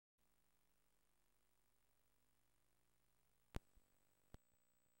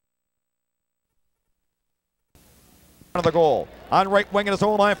of the goal. On right wing in his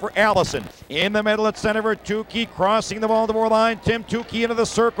own line for Allison. In the middle at center for Tukey, crossing the Baltimore line. Tim Tukey into the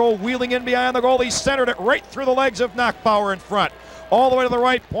circle, wheeling in behind the goal. He centered it right through the legs of Knockbauer in front. All the way to the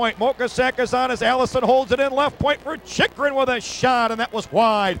right point. Mokasak is on as Allison holds it in. Left point for Chychrun with a shot, and that was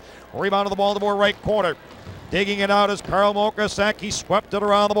wide. Rebound to the Baltimore right corner. Digging it out is Carl Mokasak. He swept it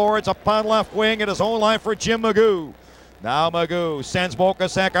around the boards up on left wing at his own line for Jim Magoo. Now Magoo sends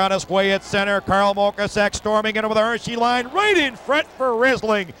Mokasak on his way at center. Carl Mokasak storming into the Hershey line right in front for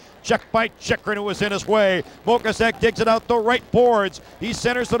Risling. Checked by Chychrun, who was in his way. Mokasak digs it out the right boards. He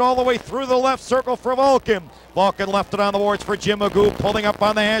centers it all the way through the left circle for Vulcan. Vulcan left it on the boards for Jim Magoo, pulling up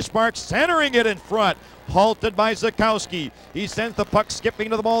on the hash mark, centering it in front. Halted by Zakowski. He sends the puck skipping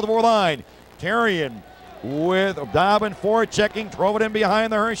to the Baltimore line. Therien with Dobbin forechecking, drove it in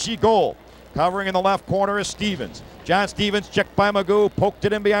behind the Hershey goal. Covering in the left corner is Stevens. John Stevens checked by Magoo, poked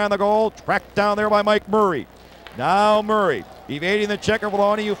it in behind the goal, tracked down there by Mike Murray. Now Murray evading the check of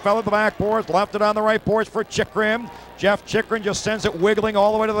Maloney, who fell at the backboards, left it on the right boards for Chychrun. Jeff Chychrun just sends it wiggling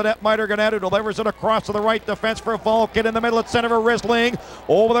all the way to the netminder. Gannett, who delivers it across to the right defense for Vulcan. In the middle at center for Risling.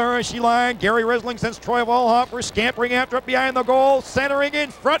 Over the Hershey line, Gary Risling sends Troy Wallhofer scampering after it behind the goal, centering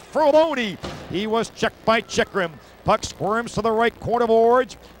in front for Loney. He was checked by Chychrun. Puck squirms to the right corner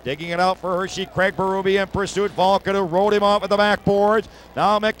boards. Digging it out for Hershey. Craig Berube in pursuit. Vulcan, who rode him off at the backboards.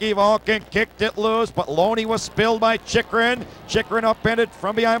 Now Mickey Vulcan kicked it loose, but Loney was spilled by Chychrun. Chychrun upended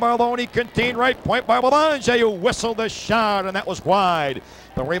from behind by Loney. Contained right point by Belanger, who whistled the shot, and that was wide.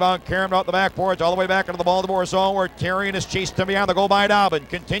 The rebound caromed out the backboards all the way back into the Baltimore zone, where Therien is chased to behind the goal by Dobbin.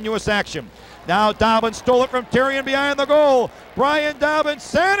 Continuous action. Now Dobbin stole it from Therien behind the goal. Brian Dobbin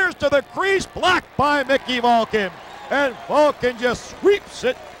centers to the crease, blocked by Mickey Vulcan. And Vulcan just sweeps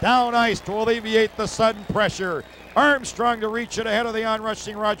it down ice to alleviate the sudden pressure. Armstrong to reach it ahead of the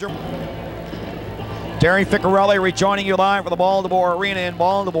onrushing Roger. Terry Ficcarelli rejoining you live from the Baltimore Arena in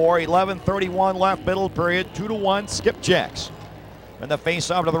Baltimore. 11:31 left, middle period, 2-1 Skipjacks. And the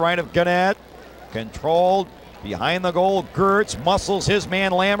face-off to the right of Gannett. Controlled behind the goal. Gertz muscles his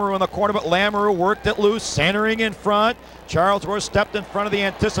man Lamoureux in the corner, but Lamoureux worked it loose, centering in front. Charlesworth stepped in front of the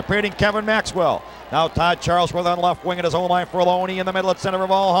anticipating Kevin Maxwell. Now Todd Charlesworth on left wing at his own line for Loney. In the middle at center for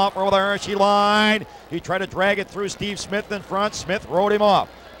Wallhofer over the Hershey line. He tried to drag it through Steve Smith in front. Smith rode him off.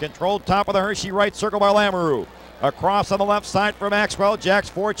 Controlled top of the Hershey right circle by Lamoureux. Across on the left side for Maxwell. Jacks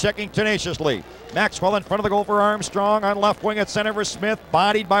forechecking tenaciously. Maxwell in front of the goal for Armstrong. On left wing at center for Smith.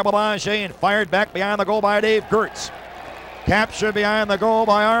 Bodied by Belanger and fired back behind the goal by Dave Gertz. Captured behind the goal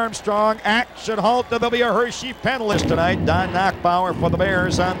by Armstrong. Action halted. There'll be a Hershey penalty tonight. Don Knockbauer for the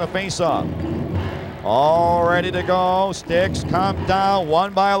Bears on the faceoff. All ready to go. Sticks come down.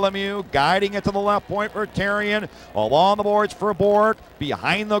 One by Lemieux. Guiding it to the left point for Therien. Along the boards for Bork.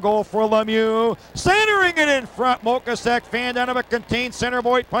 Behind the goal for Lemieux. Centering it in front. Mokasak fanned out of a contained center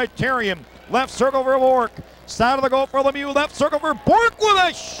point by Therien. Left circle for Bork. Side of the goal for Lemieux. Left circle for Bork with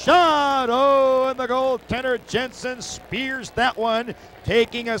a shot. Oh, and the goaltender Jensen spears that one.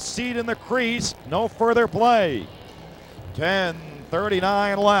 Taking a seat in the crease. No further play.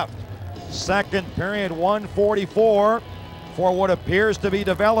 10:39 left. Second period, 1:44 for what appears to be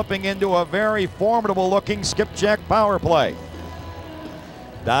developing into a very formidable looking skipjack power play.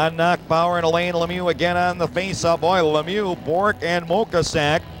 Don Knockbauer and Elaine Lemieux again on the faceoff. Boy, Lemieux, Bork, and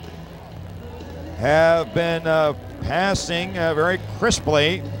Mokasak have been passing very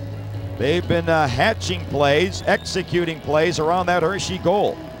crisply. They've been hatching plays, executing plays around that Hershey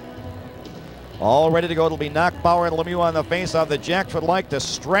goal. All ready to go. It'll be Knockbauer and Lemieux on the faceoff. The Jacks would like to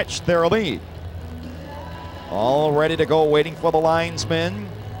stretch their lead. All ready to go, waiting for the linesman.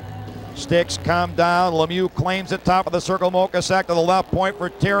 Sticks come down. Lemieux claims it top of the circle. Mokasak to the left point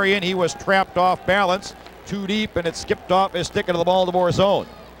for Therien. He was trapped off balance. Too deep, and it skipped off his stick into the Baltimore zone.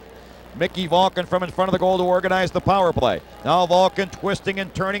 Mickey Vulcan from in front of the goal to organize the power play. Now Vulcan twisting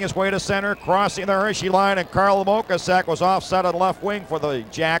and turning his way to center, crossing the Hershey line, and Carl Mokasak was offside on left wing for the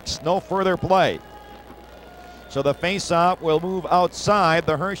Jacks. No further play. So the faceoff will move outside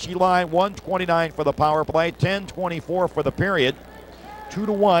the Hershey line. 1:29 for the power play, 10:24 for the period.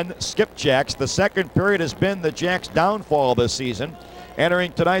 2-1 Skipjacks. The second period has been the Jacks' downfall this season.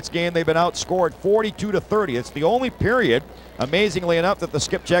 Entering tonight's game, they've been outscored 42-30. It's the only period, amazingly enough, that the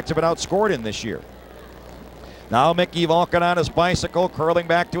Skipjacks have been outscored in this year. Now Mickey Vulcan on his bicycle, curling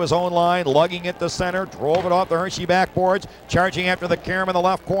back to his own line, lugging it to center, drove it off the Hershey backboards, charging after the carom in the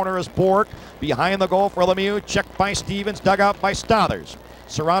left corner is Bork. Behind the goal for Lemieux, checked by Stevens, dug out by Stothers.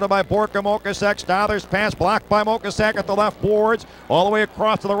 Surrounded by Bork and Mokasak. Stothers pass blocked by Mokasak at the left boards, all the way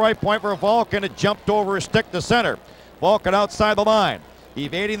across to the right point for Vulcan. It jumped over his stick to center. Vulcan outside the line.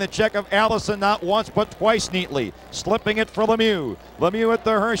 Evading the check of Allison not once but twice neatly. Slipping it for Lemieux. Lemieux at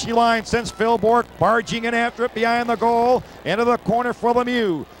the Hershey line sends Phil Bourque barging in after it behind the goal. Into the corner for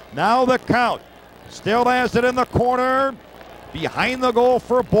Lemieux. Now the count. Still has it in the corner. Behind the goal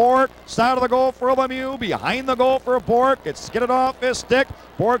for Bourque. Side of the goal for Lemieux. Behind the goal for Bourque. It's skidded off his stick.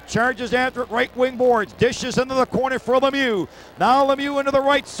 Bourque charges after it. Right wing boards. Dishes into the corner for Lemieux. Now Lemieux into the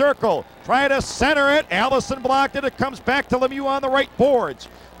right circle. Try to center it. Allison blocked it. It comes back to Lemieux on the right boards.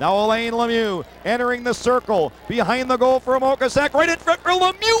 Now Alain Lemieux entering the circle. Behind the goal for Mokosak. Right in front for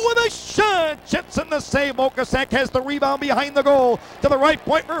Lemieux with a shot. Jensen the save. Mokosak has the rebound behind the goal. To the right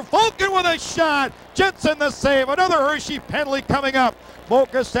point for Vulcan with a shot. Jensen the save. Another Hershey penalty coming up.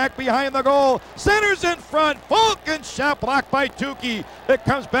 Mokosak behind the goal. Centers in front. Vulcan shot blocked by Tukey. It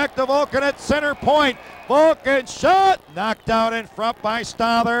comes back to Vulcan at center point. Vulcan shot. Knocked out in front by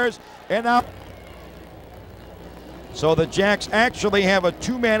Stothers. And now. So the Jacks actually have a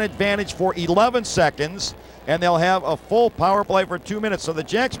two-man advantage for 11 seconds, and they'll have a full power play for 2 minutes. So the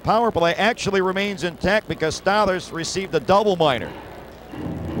Jacks' power play actually remains intact because Stothers received a double minor.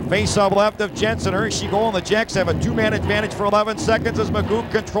 Face-off left of Jensen. Hershey goal, and the Jacks have a two-man advantage for 11 seconds as Magoo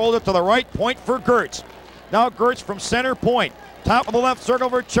controlled it to the right point for Gertz. Now Gertz from center point. Top of the left circle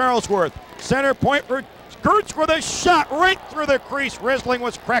for Charlesworth. Center point for Gertz with a shot right through the crease. Risling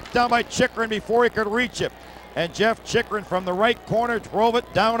was cracked down by Chikrin before he could reach it. And Jeff Chikrin from the right corner drove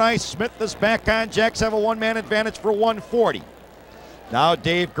it down ice. Smith is back on. Jacks have a one-man advantage for 1:40. Now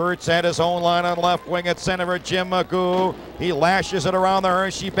Dave Gertz at his own line on left wing at center for Jim Magoo. He lashes it around the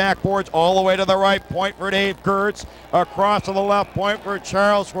Hershey backboards all the way to the right point for Dave Gertz. Across to the left point for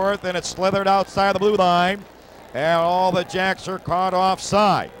Charlesworth, and it's slithered outside the blue line. And all the Jacks are caught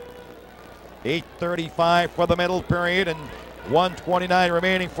offside. 8:35 for the middle period, and 1:29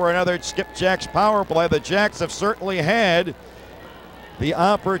 remaining for another Skipjacks power play. The Jacks have certainly had the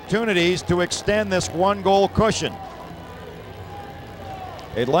opportunities to extend this one-goal cushion.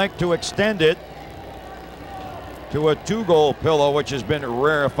 They'd like to extend it to a two-goal pillow, which has been a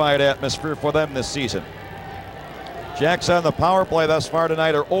rarefied atmosphere for them this season. Jacks on the power play thus far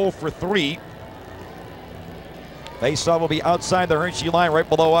tonight are 0 for 3. Faceoff will be outside the Hershey line right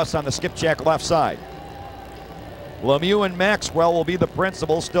below us on the Skipjack left side. Lemieux and Maxwell will be the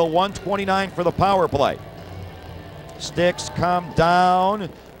principals. Still 1:29 for the power play. Sticks come down.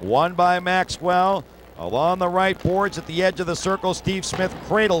 One by Maxwell. Along the right boards at the edge of the circle, Steve Smith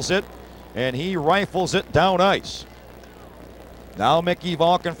cradles it, and he rifles it down ice. Now Mickey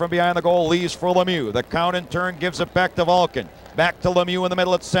Vulcan from behind the goal leaves for Lemieux. The count in turn gives it back to Vulcan. Back to Lemieux in the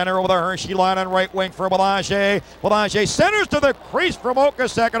middle at center over the Hershey line on right wing for Belanger. Belanger centers to the crease from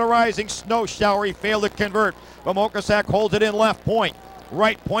Mokosak and a rising snow shower. He failed to convert, but Mokosak holds it in left point.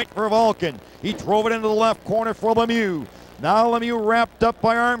 Right point for Vulcan. He drove it into the left corner for Lemieux. Now Lemieux wrapped up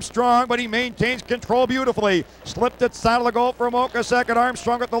by Armstrong, but he maintains control beautifully. Slipped it side of the goal for Mokosak, and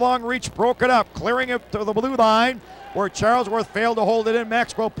Armstrong at the long reach broke it up, clearing it to the blue line where Charlesworth failed to hold it in.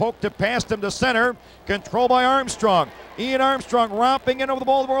 Maxwell poked it past him to center. Control by Armstrong. Ian Armstrong romping in over the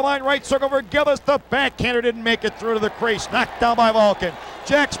Baltimore line. Right circle for Gillis. The backhander didn't make it through to the crease. Knocked down by Vulcan.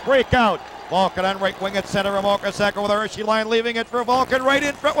 Jacks break out. Vulcan on right wing at center. Mokosak over the Hershey line, leaving it for Vulcan right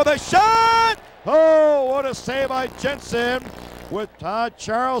in front with a shot. Oh, what a save by Jensen with Todd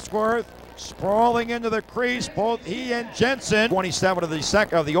Charlesworth sprawling into the crease. Both he and Jensen. 27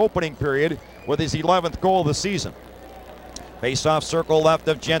 of the opening period with his 11th goal of the season. Face-off circle left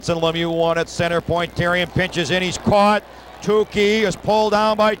of Jensen. Lemieux won at center point. Terrien pinches in. He's caught. Tukey is pulled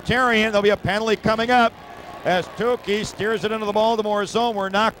down by Terrien. There'll be a penalty coming up as Tukey steers it into the Baltimore zone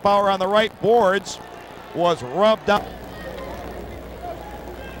where Knockbauer on the right boards was rubbed up.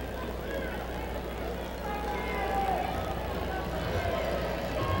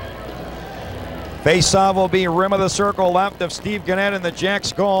 Face-off will be rim of the circle left of Steve Gannett in the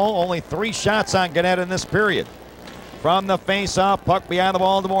Jacks goal. Only 3 shots on Gannett in this period. From the face-off, puck behind the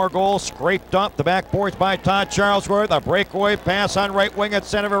Baltimore goal, scraped up the backboards by Todd Charlesworth. A breakaway pass on right wing at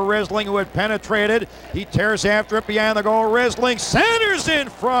center for Risling, who had penetrated. He tears after it behind the goal. Risling centers in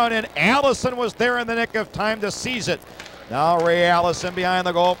front, and Allison was there in the nick of time to seize it. Now Ray Allison behind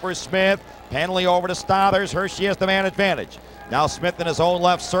the goal for Smith. Penalty over to Stothers. Hershey has the man advantage. Now Smith in his own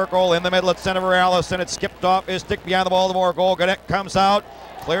left circle in the middle at center for Allison. It skipped off his stick behind the Baltimore goal. Gannett comes out.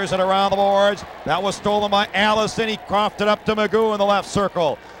 Clears it around the boards. That was stolen by Allison. He coughed it up to Magoo in the left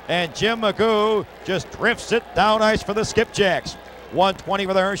circle. And Jim Magoo just drifts it down ice for the Skipjacks. 1:20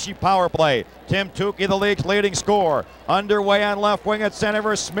 for the Hershey power play. Tim Tukey, the league's leading scorer. Underway on left wing at center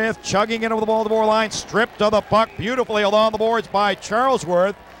for Smith. Chugging in over the Baltimore line. Stripped of the puck beautifully along the boards by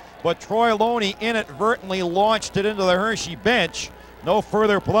Charlesworth. But Troy Loney inadvertently launched it into the Hershey bench. No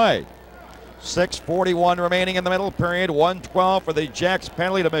further play. 6:41 remaining in the middle period. 1:12 for the Jacks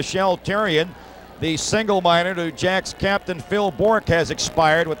penalty to Michelle Terrian. The single minor to Jacks captain Phil Bork has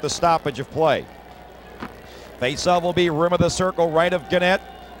expired with the stoppage of play. Faceoff will be rim of the circle right of Gannett.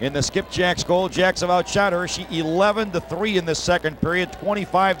 In the Skipjacks goal, Jacks have outshot Hershey 11-3 in the second period,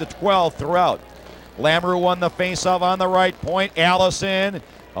 25-12 throughout. Lamoureux won the faceoff on the right point. Allison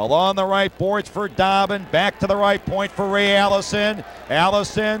along the right boards for Dobbin. Back to the right point for Ray Allison.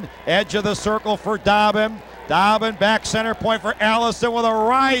 Allison, edge of the circle for Dobbin. Dobbin back center point for Allison with a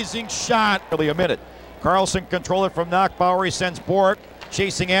rising shot. Nearly a minute. Carlson controlled it from Knockbauer. He sends Bork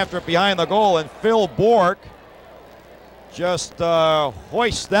chasing after it behind the goal, and Phil Bork just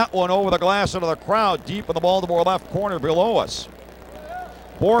hoists that one over the glass into the crowd deep in the Baltimore left corner below us.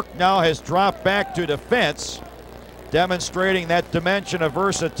 Bork now has dropped back to defense, demonstrating that dimension of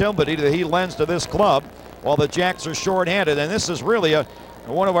versatility that he lends to this club while the Jacks are shorthanded. And this is really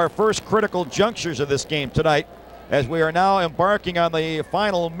one of our first critical junctures of this game tonight, as we are now embarking on the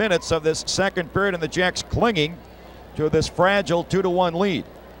final minutes of this second period and the Jacks clinging to this fragile 2-1 lead.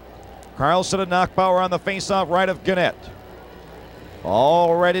 Carlson and Knockbauer on the faceoff right of Gannett.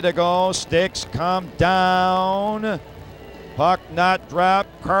 All ready to go. Sticks come down. Puck not dropped.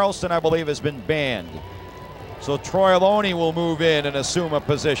 Carlson, I believe, has been banned. So Troy Loney will move in and assume a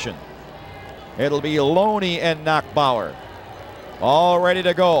position. It'll be Loney and Knockbauer. All ready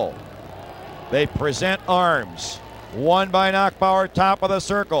to go. They present arms. One by Knockbauer, top of the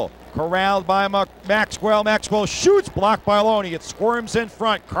circle. Corralled by Maxwell. Maxwell shoots, blocked by Loney. It squirms in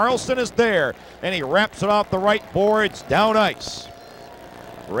front. Carlson is there, and he wraps it off the right boards, down ice.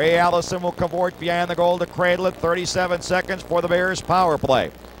 Ray Allison will cavort behind the goal to cradle it. 37 seconds for the Bears power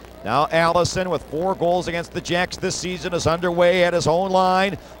play. Now Allison, with 4 goals against the Jacks this season, is underway at his own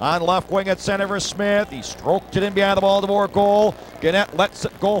line. On left wing at center for Smith. He stroked it in behind the Baltimore goal. Gannett lets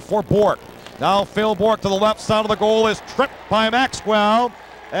it go for Bork. Now Phil Bork to the left side of the goal is tripped by Maxwell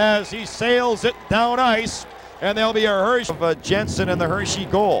as he sails it down ice. And there'll be a Hershey of Jensen in the Hershey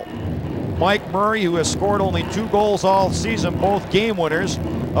goal. Mike Murray, who has scored only 2 goals all season, both game winners,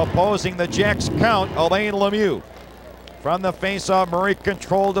 opposing the Jacks count, Alain Lemieux. From the faceoff, Murray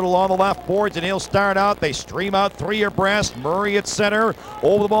controlled it along the left boards, and he'll start out. They stream out 3 abreast. Murray at center,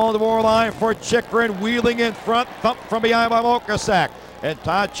 over the Baltimore line for Chychrun, wheeling in front, thumped from behind by Mokasak. And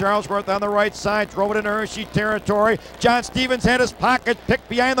Todd Charlesworth on the right side drove it into Hershey territory. John Stevens had his pocket picked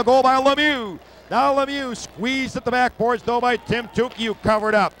behind the goal by Lemieux. Now Lemieux squeezed at the backboards, though, by Tim Tukey, who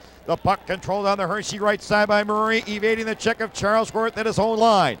covered up. The puck controlled on the Hershey right side by Murray, evading the check of Charlesworth at his own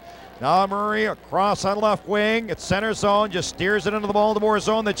line. Now Murray across on left wing at center zone, just steers it into the Baltimore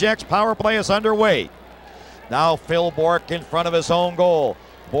zone. The Jacks power play is underway. Now Phil Bork in front of his own goal.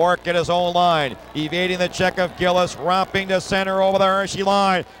 Bork at his own line, evading the check of Gillis, romping to center over the Hershey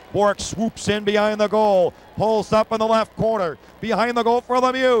line. Bork swoops in behind the goal, pulls up in the left corner, behind the goal for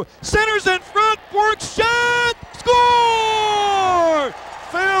Lemieux. Centers in front, Bork shot, score!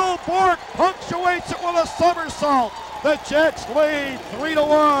 Phil Bork punctuates it with a somersault. The Jacks lead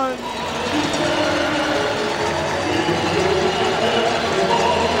 3-1.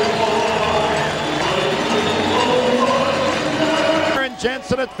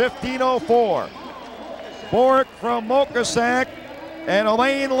 Jensen at 15:04. Bork from Mokasak and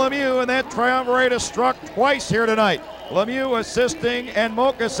Alain Lemieux, and that triumvirate has struck twice here tonight. Lemieux assisting and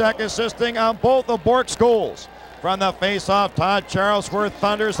Mokasak assisting on both of Bork's goals. From the face-off, Todd Charlesworth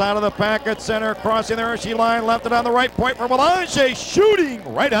thunders out of the pack at center, crossing the Hershey line, left it on the right point for Belanger,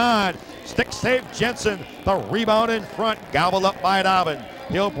 shooting right on. Stick save Jensen, the rebound in front, gobbled up by Dobbin.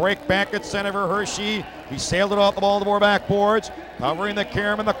 He'll break back at center for Hershey. He sailed it off the Baltimore backboards, covering the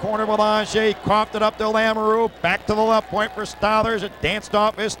carom in the corner. Belanger coughed it up to Lamoureux, back to the left point for Stothers. It danced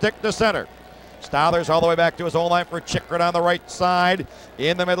off his stick to center. Stothers all the way back to his own line for Chychrun on the right side.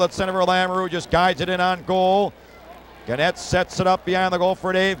 In the middle at center for Lamoureux, just guides it in on goal. Gannett sets it up behind the goal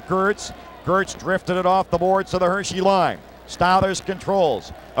for Dave Gertz. Gertz drifted it off the boards to the Hershey line. Stothers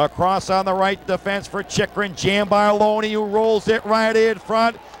controls. Across on the right defense for Chychrun. Jammed by Loney, who rolls it right in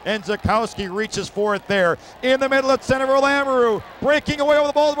front. And Zakowski reaches for it there. In the middle at center for Lamoureux. Breaking away over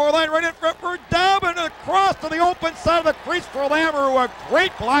the Baltimore line. Right in front for Dobbin. Across to the open side of the crease for Lamoureux. A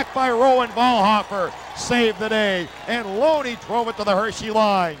great block by Rowan Ballhofer. Saved the day. And Loney drove it to the Hershey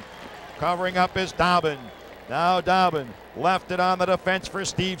line. Covering up is Dobbin. Now Dobbin left it on the defense for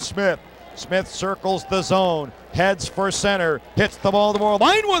Steve Smith. Smith circles the zone, heads for center, hits the Baltimore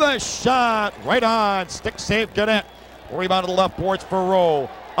line with a shot. Right on, stick save Gannett. Rebound to the left boards for Rowe.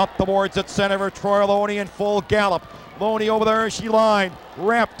 Up the boards at center for Troy Loney in full gallop. Loney over the Hershey line,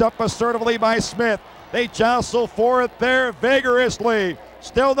 wrapped up assertively by Smith. They jostle for it there vigorously.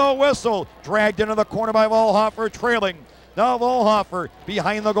 Still no whistle. Dragged into the corner by Volhofer, trailing. Now Volhofer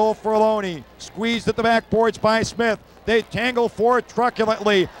behind the goal for Loney. Squeezed at the backboards by Smith. They tangle for it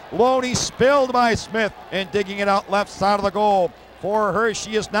truculently. Loney spilled by Smith and digging it out left side of the goal. For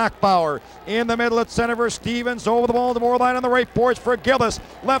Hershey is Knockbauer. In the middle at center for Stevens. Over the Baltimore line on the right boards for Gillis.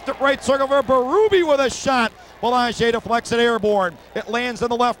 Left at right circle for Berube with a shot. Belanger deflects it airborne. It lands in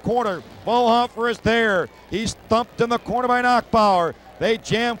the left corner. Volhofer is there. He's thumped in the corner by Knockbauer. They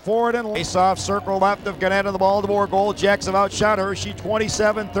jam forward and face-off circle left of Gannett in the Baltimore goal. Jacks have outshot Hershey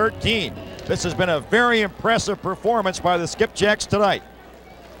 27-13. This has been a very impressive performance by the Skipjacks tonight.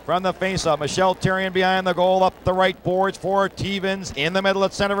 From the face-off, Michelle Terrien behind the goal, up the right boards for Stevens. In the middle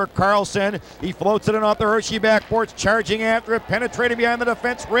at center for Carlson. He floats it in off the Hershey backboards, charging after it, penetrating behind the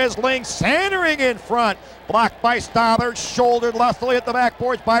defense. Risling centering in front. Blocked by Stothard, shouldered lustily at the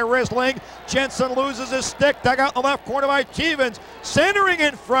backboards by Risling. Jensen loses his stick, dug out in the left corner by Stevens. Centering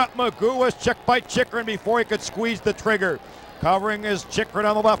in front, Magoo was checked by Chikrin before he could squeeze the trigger. Covering is Chikrin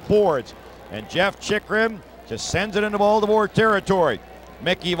on the left boards. And Jeff Chikrin just sends it into Baltimore territory.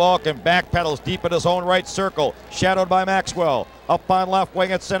 Mickey Vulcan backpedals deep in his own right circle, shadowed by Maxwell. Up on left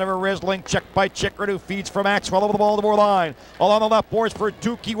wing at center for Risling, checked by Chikrin, who feeds for Maxwell over the Baltimore line. Along the left boards for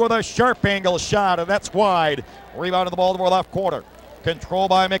Tukey with a sharp angle shot, and that's wide. Rebound in the Baltimore left corner. Control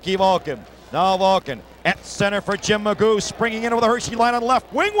by Mickey Vulcan. Now Vulcan at center for Jim Magoo, springing in over the Hershey line on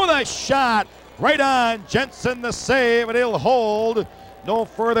left wing with a shot. Right on, Jensen the save, and he'll hold. No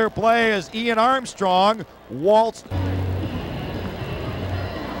further play as Ian Armstrong waltzed.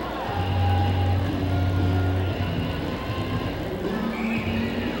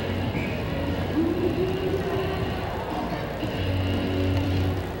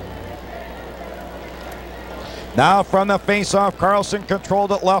 Now from the face-off, Carlson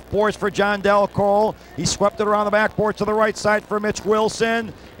controlled it left boards for John Delcole. He swept it around the backboard to the right side for Mitch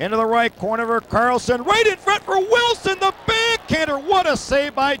Wilson. Into the right corner for Carlson. Right in front for Wilson, the backhander. What a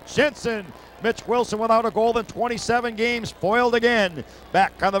save by Jensen. Mitch Wilson without a goal in 27 games, foiled again.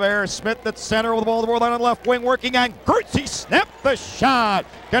 Back on the Bears, Smith at center with the Baltimore line on left wing, working on Gertz. He snapped the shot.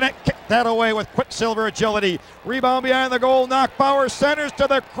 Gonna kick that away with Quicksilver agility. Rebound behind the goal. Knockbauer centers to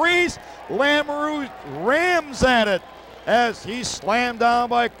the crease. Lamoureux rams at it as he's slammed down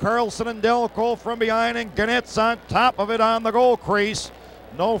by Carlson and Delcole from behind, and Gannett's on top of it on the goal crease.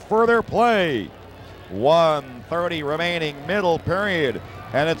 No further play. 1:30 remaining, middle period,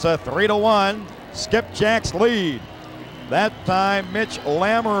 and it's a 3-1 Skipjacks lead. That time, Mitch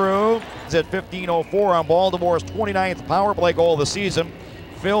Lamoureux is at 15:04 on Baltimore's 29th power play goal of the season.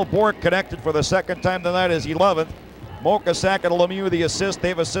 Phil Bork connected for the second time tonight, his 11th. Mokasak and Lemieux the assist.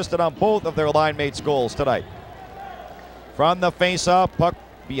 They've assisted on both of their line mates' goals tonight. From the face-off, puck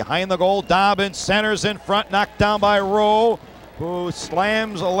behind the goal. Dobbins centers in front, knocked down by Rowe, who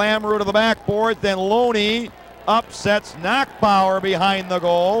slams Lamoureux to the backboard. Then Loney upsets Knockbauer behind the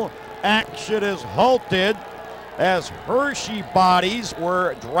goal. Action is halted as Hershey bodies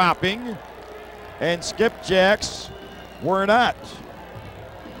were dropping and Skipjacks were not.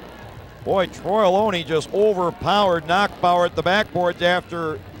 Boy, Troy Loney just overpowered Knockbauer at the backboards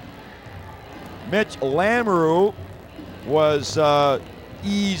after Mitch Lamoureux was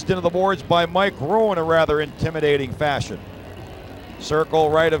eased into the boards by Mike Rowe in a rather intimidating fashion. Circle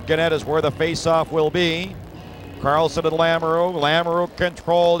right of Gannett is where the face-off will be. Carlson and Lamoureux. Lamoureux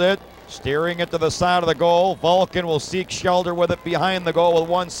controlled it, steering it to the side of the goal. Vulcan will seek shelter with it behind the goal with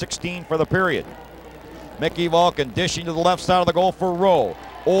 1:16 for the period. Mickey Vulcan dishing to the left side of the goal for Rowe.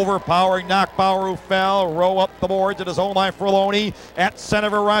 Overpowering Knockbauer, who fell. Rowe up the boards at his own line for Loney. At center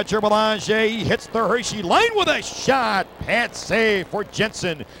for Roger Belanger. He hits the Hershey line with a shot. Pad save for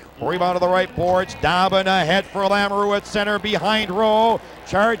Jensen. Rebound to the right boards. Dobbin ahead for Lamoureux at center behind Rowe.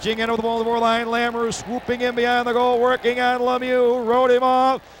 Charging into the Baltimore line. Lamoureux swooping in behind the goal. Working on Lemieux. Rode him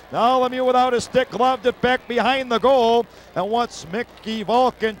off. Now Lemieux without his stick. Gloved it back behind the goal. And once Mickey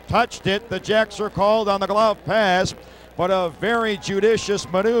Vulcan touched it, the Jacks are called on the glove pass. But a very judicious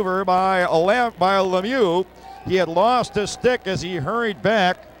maneuver by Lemieux. He had lost his stick as he hurried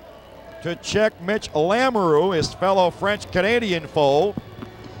back to check Mitch Lamoureux, his fellow French-Canadian foe.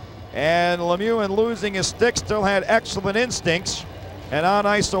 And Lemieux, in losing his stick, still had excellent instincts and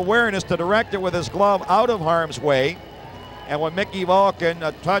on-ice awareness to direct it with his glove out of harm's way. And when Mickey Vulcan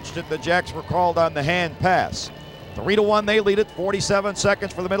touched it, the Jacks were called on the hand pass. 3-1, they lead it. 47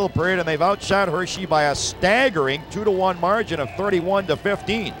 seconds for the middle period, and they've outshot Hershey by a staggering 2-1 margin of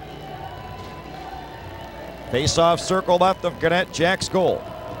 31-15. Face-off circle left of Gannett, Jack's goal.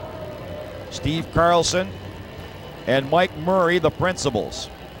 Steve Carlson and Mike Murray, the principals.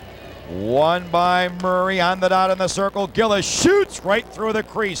 Won by Murray on the dot in the circle. Gillis shoots right through the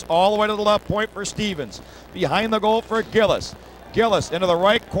crease, all the way to the left point for Stevens. Behind the goal for Gillis. Gillis into the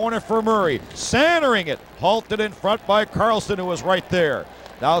right corner for Murray. Centering it. Halted in front by Carlson, who was right there.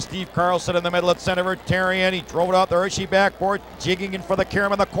 Now Steve Carlson in the middle at center for Terrian. He drove it out the Hershey backboard. Jigging in for the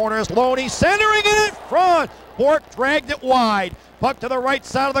Karam in the corner is Loney. Centering it in front. Bork dragged it wide. Puck to the right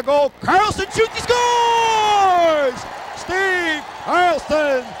side of the goal. Carlson shoots. He scores! Steve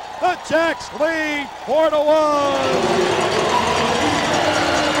Carlson. The Jacks lead 4-1.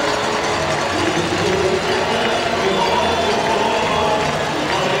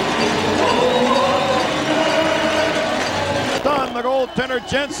 The goaltender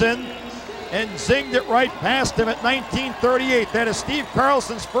Jensen and zinged it right past him at 1938. That is Steve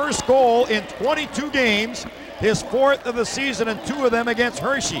Carlson's first goal in 22 games, his fourth of the season, and 2 of them against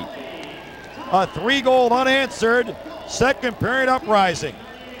Hershey. A 3-goal unanswered second period uprising.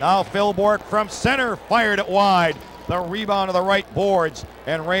 Now Phil Bork from center fired it wide. The rebound to the right boards,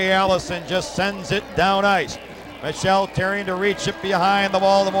 and Ray Allison just sends it down ice. Michelle Terrian to reach it behind the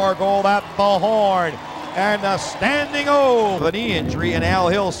Baltimore goal at the horn. And a standing O with a knee injury, and Al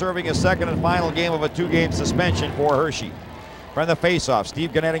Hill serving his second and final game of a 2-game suspension for Hershey. From the faceoff,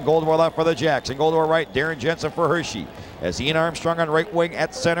 Steve Gannett and Goldor left for the Jacks, and Goldor right, Darren Jensen for Hershey. As Ian Armstrong on right wing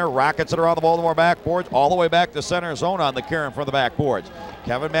at center, rockets it around the Baltimore backboards, all the way back to center zone on the Karam from the backboards.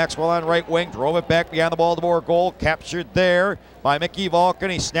 Kevin Maxwell on right wing, drove it back behind the Baltimore goal, captured there by Mickey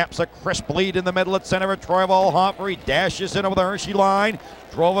Vulcan. He snaps a crisp lead in the middle at center for Troy Volhofer. He dashes in over the Hershey line,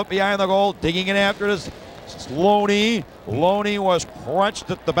 drove it behind the goal, digging in after it is Loney. Loney was crunched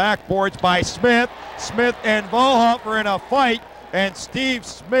at the backboards by Smith. Smith and Volhofer in a fight, and Steve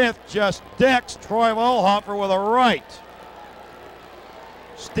Smith just decks Troy Volhofer with a right.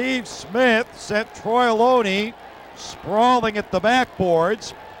 Steve Smith sent Troy Loney sprawling at the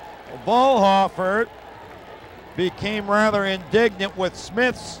backboards. Volhofer became rather indignant with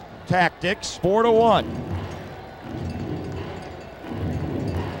Smith's tactics. 4-1.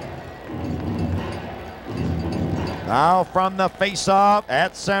 Now from the face-off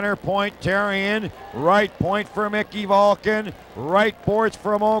at center point, Terrian. Right point for Mickey Vulcan. Right boards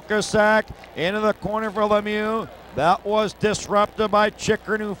for Mokasak. Into the corner for Lemieux. That was disrupted by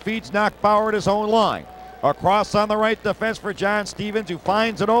Chickern, who feeds Knockbauer at his own line. Across on the right defense for John Stevens, who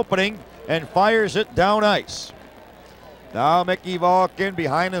finds an opening and fires it down ice. Now Mickey Vulcan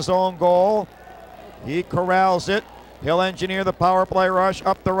behind his own goal. He corrals it. He'll engineer the power play rush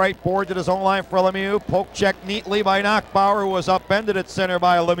up the right board to his own line for Lemieux. Poke check neatly by Knockbauer, who was upended at center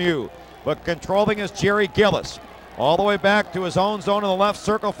by Lemieux. But controlling is Jerry Gillis. All the way back to his own zone in the left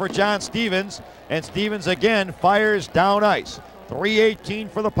circle for John Stevens. And Stevens again fires down ice. 3:18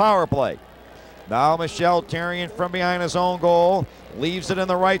 for the power play. Now Michelle Terrian from behind his own goal. Leaves it in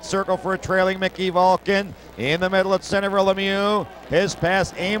the right circle for a trailing Mickey Vulcan. In the middle at center for Lemieux. His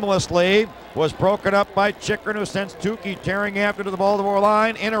pass aimlessly was broken up by Chickern, who sends Tukey tearing after to the Baltimore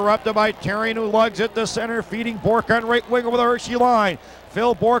line. Interrupted by Terrian, who lugs it to center, feeding Bork on right wing over the Hershey line.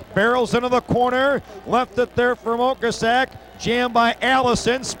 Phil Bork barrels into the corner. Left it there for Mokasak. Jammed by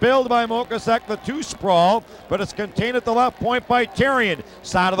Allison, spilled by Mokasak, the 2 sprawl, but it's contained at the left point by Terrian.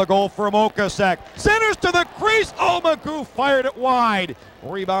 Side of the goal for Mokasak. Centers to the crease. Oh, Magoo fired it wide.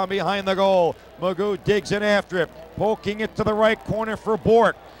 Rebound behind the goal. Magoo digs in after it, poking it to the right corner for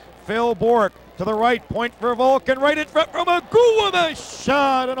Bork. Phil Bork to the right point for Vulcan, right in front for Magoo with a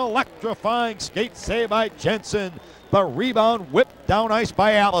shot. An electrifying skate save by Jensen. The rebound whipped down ice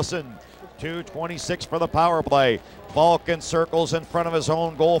by Allison. 2:26 for the power play. Vulcan circles in front of his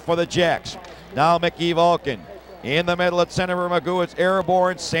own goal for the Jacks. Now Mickey Vulcan in the middle at center for Magoo. It's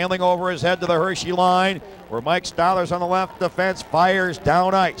airborne, sailing over his head to the Hershey line, where Mike Stollers on the left defense fires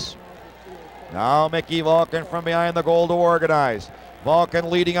down ice. Now Mickey Vulcan from behind the goal to organize. Vulcan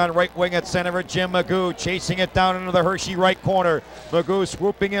leading on right wing at center for Jim Magoo, chasing it down into the Hershey right corner. Magoo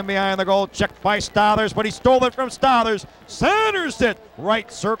swooping in behind the goal, checked by Stollers, but he stole it from Stollers. Centers it,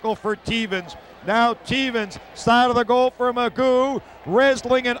 right circle for Tevens. Now Tevens, side of the goal for Magoo.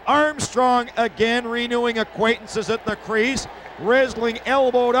 Resling and Armstrong again renewing acquaintances at the crease. Resling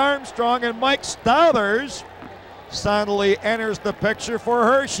elbowed Armstrong, and Mike Stollers suddenly enters the picture for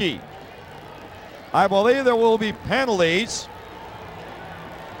Hershey. I believe there will be penalties.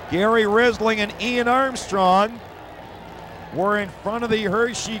 Gary Resling and Ian Armstrong were in front of the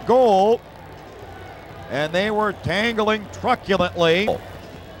Hershey goal, and they were tangling truculently.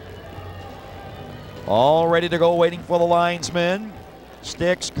 All ready to go, waiting for the linesmen.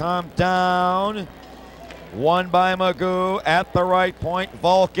 Sticks come down. Won by Magoo at the right point.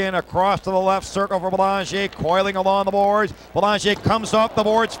 Vulcan across to the left circle for Belanger, coiling along the boards. Belanger comes off the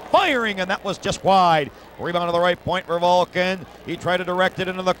boards, firing, and that was just wide. Rebound to the right point for Vulcan. He tried to direct it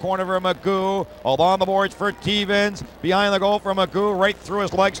into the corner for Magoo. Along the boards for Stevens. Behind the goal for Magoo, right through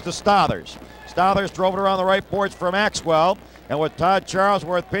his legs to Stothers. Stothers drove it around the right boards for Maxwell. And with Todd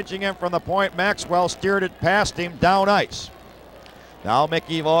Charlesworth pitching in from the point, Maxwell steered it past him down ice. Now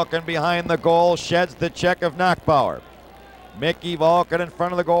Mickey Vulcan behind the goal, sheds the check of Knockbauer. Mickey Vulcan in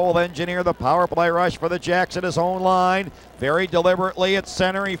front of the goal, engineer the power play rush for the Jacks at his own line. Very deliberately at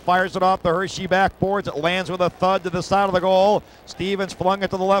center, he fires it off the Hershey backboards. It lands with a thud to the side of the goal. Stevens flung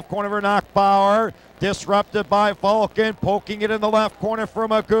it to the left corner for Knockbauer. Disrupted by Vulcan, poking it in the left corner for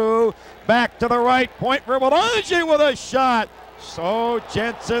Magoo. Back to the right point for Belanger with a shot. So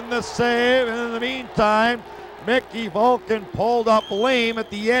Jensen the save, and in the meantime, Mickey Vulcan pulled up lame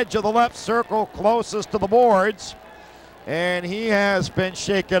at the edge of the left circle closest to the boards, and he has been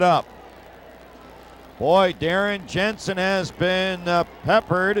shaken up. Boy, Darren Jensen has been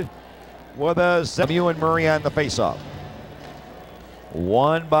peppered with a Lemieux and Murray on the faceoff.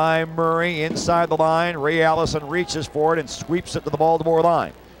 Won by Murray inside the line. Ray Allison reaches for it and sweeps it to the Baltimore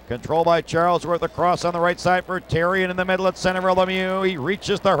line. Controlled by Charlesworth across on the right side for Terry, and in the middle at center for Lemieux. He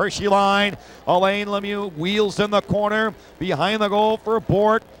reaches the Hershey line. Alain Lemieux wheels in the corner. Behind the goal for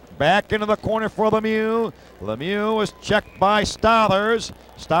Bork. Back into the corner for Lemieux. Lemieux was checked by Stothers.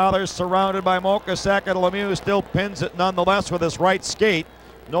 Stothers surrounded by Mokasak, and Lemieux still pins it nonetheless with his right skate.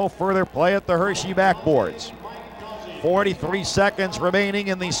 No further play at the Hershey backboards. 43 seconds remaining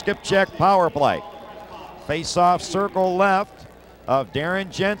in the Skipjack power play. Face-off circle left of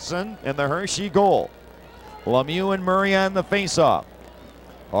Darren Jensen and the Hershey goal. Lemieux and Murray on the face-off.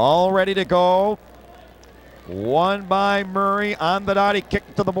 All ready to go. Won by Murray on the dot. He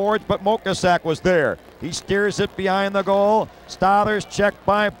kicked to the boards, but Mokasak was there. He steers it behind the goal. Stothers checked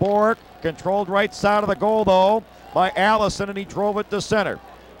by Bork. Controlled right side of the goal, though, by Allison, and he drove it to center.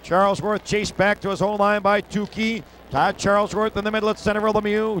 Charlesworth chased back to his own line by Tukey. Todd Charlesworth in the middle at center for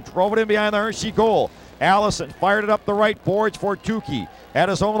Lemieux. Drove it in behind the Hershey goal. Allison fired it up the right boards for Tukey. At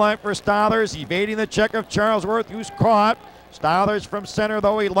his own line for Stothers, evading the check of Charlesworth, who's caught. Stothers from center,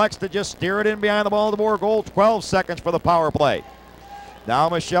 though, elects to just steer it in behind the Baltimore goal. 12 seconds for the power play. Now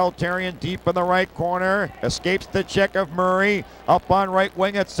Michelle Therrien deep in the right corner. Escapes the check of Murray. Up on right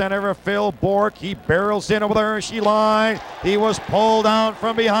wing at center for Phil Bork. He barrels in over the Hershey line. He was pulled down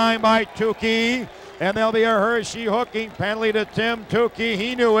from behind by Tukey. And there'll be a Hershey hooking penalty to Tim Tukey.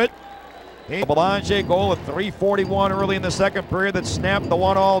 He knew it. Belanger goal at 3:41 early in the second period that snapped the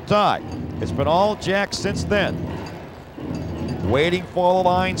 1-all tie. It's been all Jacks since then. Waiting for the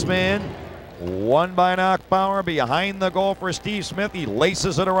linesman. Won by Knockbauer behind the goal for Steve Smith. He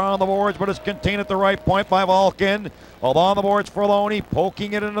laces it around the boards, but it's contained at the right point by Vulcan. Along the boards for Loney,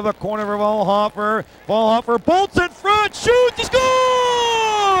 poking it into the corner for Volhofer. Volhofer bolts in front, shoots, he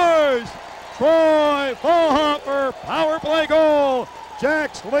scores! Troy Volhofer, power play goal.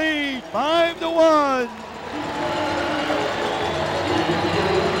 Jacks lead 5-1.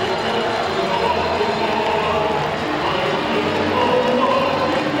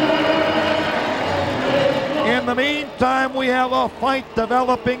 In the meantime, we have a fight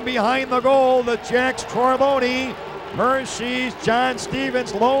developing behind the goal. The Jacks, Troy Loney, Hershey's John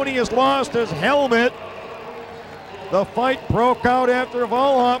Stevens. Loney has lost his helmet. The fight broke out after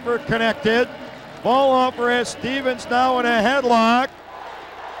Volhofer connected. Volhofer has Stevens now in a headlock,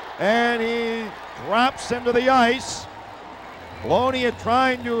 and he drops him to the ice. Loney, I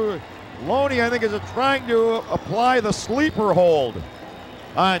think, is trying to apply the sleeper hold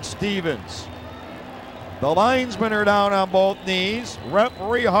on Stevens. The linesmen are down on both knees.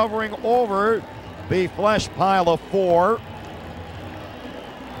 Referee hovering over the flesh pile of four.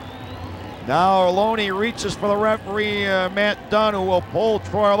 Now Loney reaches for the referee, Matt Dunn, who will pull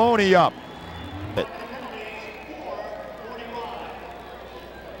Troy Loney up.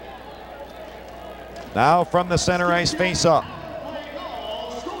 Now from the center ice face-up.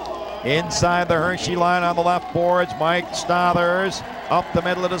 Inside the Hershey line on the left boards, Mike Stothers up the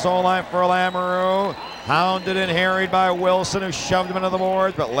middle of his own line for Lamoureux. Hounded and harried by Wilson, who shoved him into the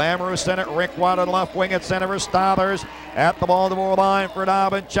boards, but Lamoureux sent it Rickwad on left wing at center for Stothers. At the Baltimore line for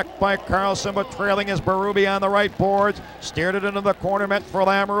Dobbin, checked by Carlson, but trailing is Berube on the right boards. Steered it into the corner, meant for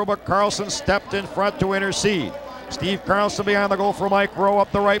Lamoureux, but Carlson stepped in front to intercede. Steve Carlson behind the goal for Mike Rowe,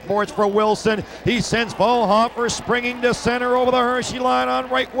 up the right boards for Wilson. He sends Volhofer springing to center over the Hershey line on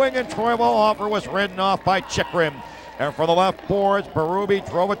right wing, and Troy Volhofer was ridden off by Chickrim. And for the left boards, Berube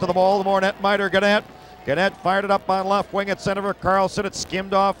drove it to the Baltimore netminder Gannett. Gannett fired it up on left wing at center for Carlson. It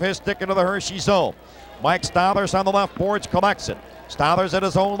skimmed off his stick into the Hershey zone. Mike Stothers on the left boards collects it. Stothers at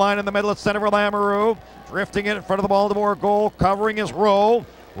his own line in the middle at center for Lamoureux. Drifting it in front of the Baltimore goal, covering his roll.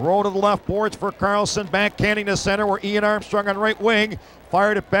 Roll to the left boards for Carlson, backhanding to center where Ian Armstrong on right wing.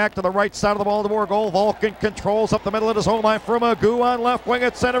 Fired it back to the right side of the Baltimore goal. Vulcan controls up the middle at his own line for Magoo on left wing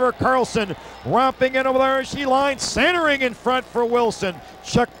at center for Carlson. Romping in over the Hershey line, centering in front for Wilson.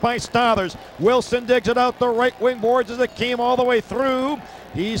 Checked by Stothers. Wilson digs it out the right wing boards as it came all the way through.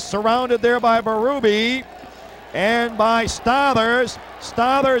 He's surrounded there by Berube and by Stothers.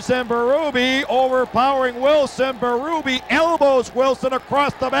 Stothers and Berube overpowering Wilson. Berube elbows Wilson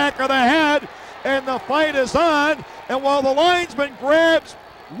across the back of the head, and the fight is on. And while the linesman grabs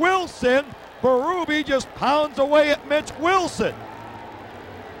Wilson, Berube just pounds away at Mitch Wilson.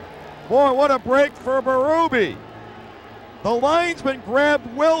 Boy, what a break for Berube. The linesman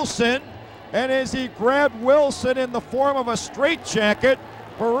grabbed Wilson, and as he grabbed Wilson in the form of a straitjacket,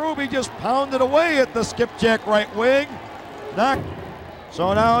 Berube just pounded away at the skipjack right wing.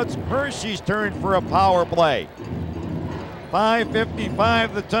 So now it's Hershey's turn for a power play.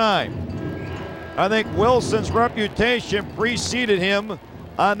 5:55 the time. I think Wilson's reputation preceded him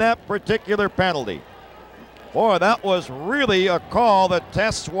on that particular penalty. Boy, that was really a call that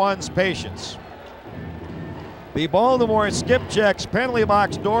tests one's patience. The Baltimore Skipjacks penalty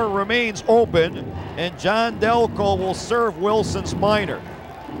box door remains open, and John Delco will serve Wilson's minor.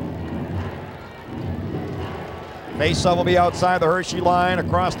 Faceoff will be outside the Hershey line,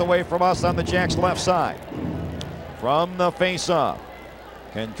 across the way from us on the Jacks' left side. From the faceoff,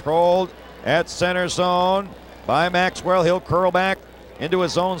 controlled at center zone by Maxwell. He'll curl back into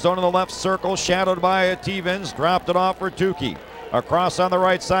his own zone in the left circle, shadowed by Tevens. Dropped it off for Tukey. Across on the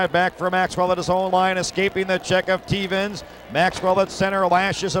right side, back for Maxwell at his own line, escaping the check of Tevens. Maxwell at center,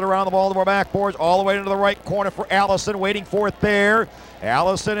 lashes it around the Baltimore backboards, all the way into the right corner for Allison, waiting for it there.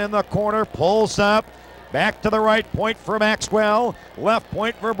 Allison in the corner, pulls up. Back to the right point for Maxwell. Left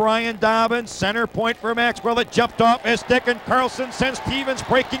point for Brian Dobbins. Center point for Maxwell. It jumped off his stick, and Carlson sends Tevens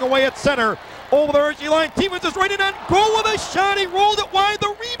breaking away at center. Over the Hershey line. Tevens is right in on goal with a shot. He rolled it wide. The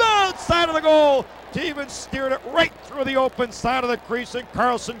rebound side of the goal. Tevens steered it right through the open side of the crease, and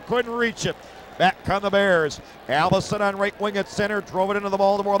Carlson couldn't reach it. Back come the Bears. Allison on right wing at center, drove it into the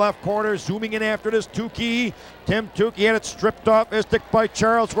Baltimore left corner, zooming in after it is Tukey. Tim Tukey had it stripped off his stick by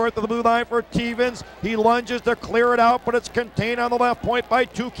Charlesworth to the blue line for Tevens. He lunges to clear it out, but it's contained on the left point by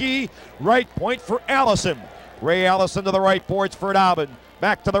Tukey. Right point for Allison. Ray Allison to the right boards for Dobbin.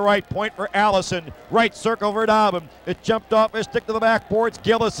 Back to the right point for Allison. Right circle for Dobbin. It jumped off his stick to the back boards.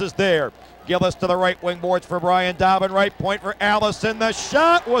 Gillis is there. Gillis to the right wing boards for Brian Dobbin. Right point for Allison. The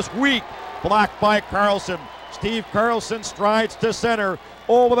shot was weak. Blocked by Carlson. Steve Carlson strides to center.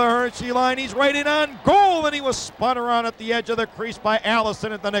 Over the Hershey line. He's right in on goal, and he was spun around at the edge of the crease by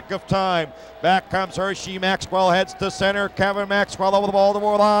Allison at the nick of time. Back comes Hershey. Maxwell heads to center. Kevin Maxwell over the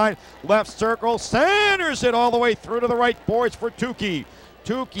Baltimore line. Left circle. Centers it all the way through to the right boards for Tukey.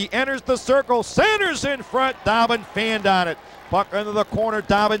 Tukey enters the circle. Centers in front. Dobbin fanned on it. Puck into the corner.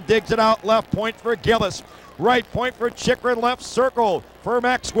 Dobbin digs it out. Left point for Gillis. Right point for Chikrin. Left circle for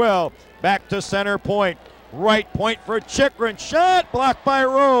Maxwell. Back to center point. Right point for Chikrin. Shot blocked by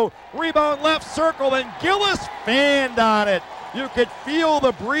Rowe. Rebound left circle, and Gillis fanned on it. You could feel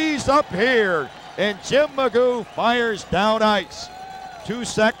the breeze up here. And Jim Magoo fires down ice. 2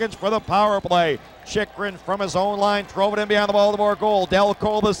 seconds for the power play. Chikrin from his own line drove it in behind the Baltimore goal.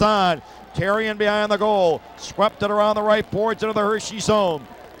 Delco is on. Terrian behind the goal. Swept it around the right boards into the Hershey zone.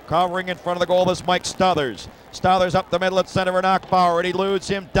 Covering in front of the goal is Mike Stothers. Stothers up the middle at center for Knockbauer, and he eludes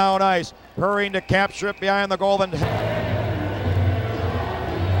him down ice. Hurrying to capture it behind the goal. And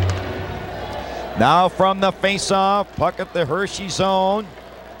now from the face-off, puck at the Hershey zone.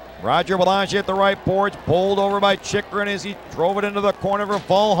 Roger Belanger at the right boards, pulled over by Chikrin as he drove it into the corner for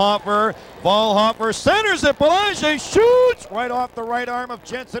Volhofer. Volhofer centers it. Belanger shoots right off the right arm of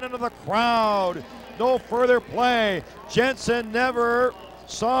Jensen into the crowd. No further play. Jensen never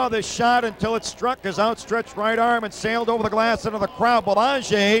saw the shot until it struck his outstretched right arm and sailed over the glass into the crowd.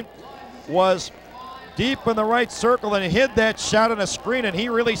 Belanger was deep in the right circle and hid that shot on a screen, and he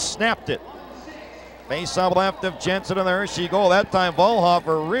really snapped it. Face-off left of Jensen in the Hershey goal. That time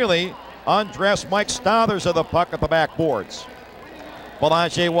Volhofer really undressed Mike Stothers of the puck at the backboards.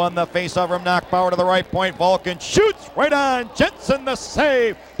 Belanger won the faceoff from Knockbauer to the right point. Vulcan shoots right on. Jensen the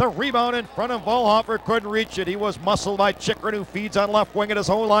save. The rebound in front of Volhofer couldn't reach it. He was muscled by Chikrin, who feeds on left wing at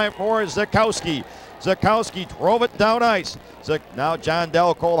his own line for Zakowski. Zakowski drove it down ice. Now John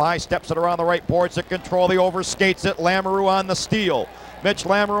Delcole high steps it around the right boards to control the overskates it. Lamoureux on the steal. Mitch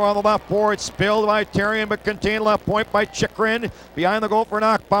Lamoureux on the left board, spilled by Terrien, but contained left point by Chikrin. Behind the goal for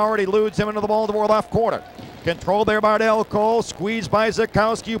Knockbauer, he eludes him into the Baltimore left corner. Controlled there by Delcole, squeezed by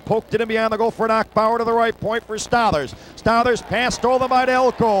Zakowski, who poked it in behind the goal for Knockbauer to the right point for Stothers. Stothers pass stolen by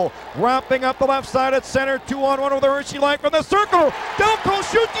Delcole, wrapping up the left side at center, 2-on-1 with the Hershey line from the circle. Delcole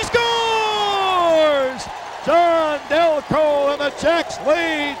shoots, he scores! John Delcole and the Jacks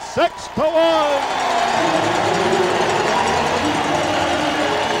lead 6-1.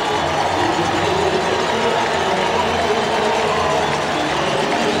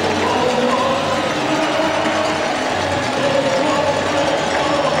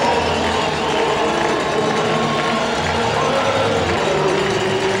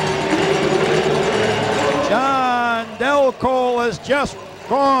 Delcole has just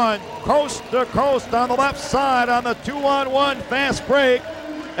gone coast to coast on the left side on the 2-on-1 fast break.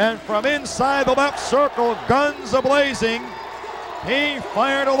 And from inside the left circle, guns a-blazing, he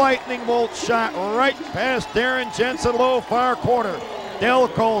fired a lightning bolt shot right past Darren Jensen, low far corner.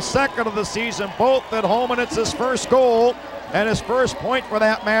 Delcole, second of the season, both at home, and it's his first goal and his first point for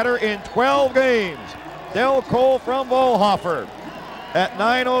that matter in 12 games. Delcole from Volhofer at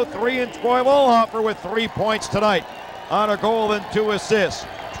 9:03, and Troy Volhofer with 3 points tonight on a goal and 2 assists.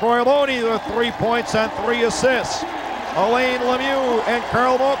 Troy Loney with 3 points and 3 assists. Alain Lemieux and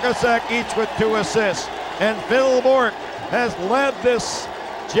Carl Mokasek each with 2 assists. And Phil Bork has led this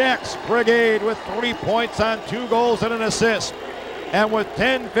Jacks brigade with 3 points on 2 goals and an assist. And with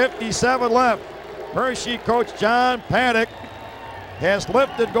 10:57 left, Hershey coach John Paddock has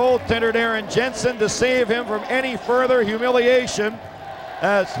lifted goaltender Darren Jensen to save him from any further humiliation,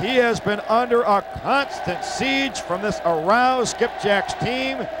 as he has been under a constant siege from this aroused Skipjacks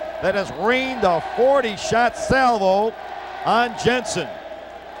team that has rained a 40-shot salvo on Jensen.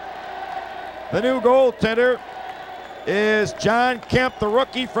 The new goaltender is John Kemp, the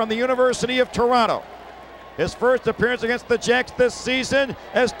rookie from the University of Toronto. His first appearance against the Jacks this season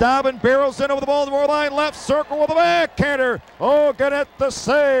as Dobbin barrels in over the Baltimore line, left circle with a backhander. Oh, Gannett the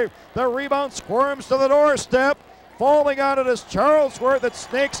save. The rebound squirms to the doorstep. Falling on it is Charlesworth that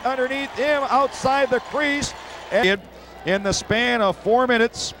snakes underneath him outside the crease. And in the span of 4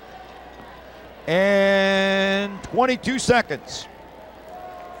 minutes and 22 seconds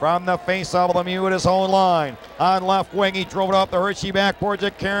from the face-off of Lemieux at his own line. On left wing, he drove it off the Hershey backboards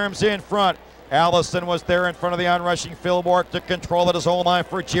at Karam's in front. Allison was there in front of the onrushing Phil Bork to control at his own line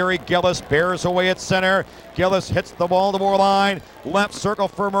for Jerry Gillis. Bears away at center. Gillis hits the Baltimore line. Left circle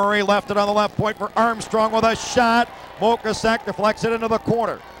for Murray. Left it on the left point for Armstrong with a shot. Mokasek deflects it into the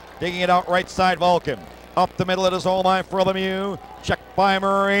corner. Digging it out right side, Vulcan. Up the middle at his own line for Lemieux. Checked by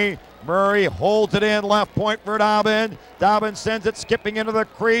Murray. Murray holds it in, left point for Dobbin. Dobbin sends it skipping into the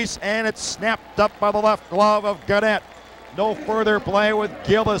crease, and it's snapped up by the left glove of Gannett. No further play with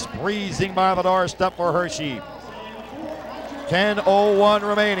Gillis breezing by the doorstep for Hershey. 10:01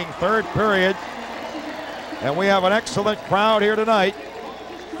 remaining, third period. And we have an excellent crowd here tonight.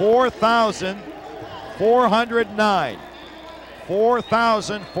 4,409.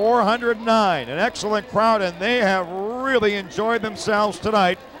 4,409. An excellent crowd, and they have really enjoyed themselves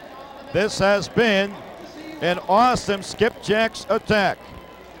tonight. This has been an awesome Skipjacks attack.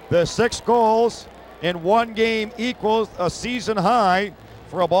 The 6 goals in one game equals a season high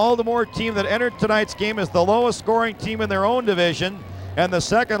for a Baltimore team that entered tonight's game as the lowest scoring team in their own division and the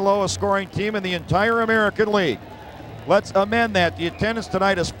second lowest scoring team in the entire American League. Let's amend that. The attendance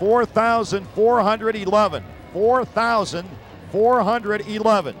tonight is 4,411.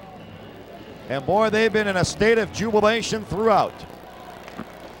 4,411. And boy, they've been in a state of jubilation throughout.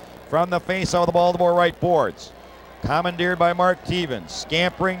 From the face of the Baltimore right boards. Commandeered by Mark Tevens,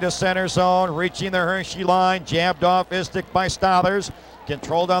 scampering to center zone, reaching the Hershey line, jabbed off Istik by Stothers,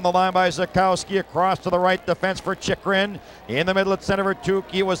 controlled on the line by Zakowski, across to the right defense for Chikrin, in the middle at center for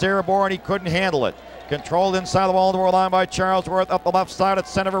Tukey, was airborne, he couldn't handle it. Controlled inside the Baltimore line by Charlesworth, up the left side at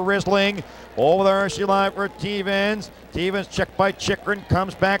center for Risling, over the Hershey line for Tevens. Tevens checked by Chikrin,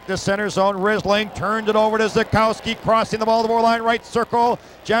 comes back to center zone. Risling turned it over to Zakowski, crossing the Baltimore line, right circle.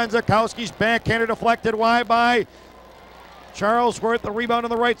 John Zakowski's backhander deflected wide by Charlesworth. The rebound in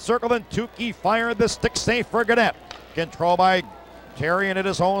the right circle, then Tukey fired the stick safe for Gannett. Control by Terrien at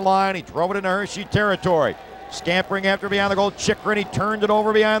his own line. He drove it into Hershey territory. Scampering after behind the goal, Chikrin. He turned it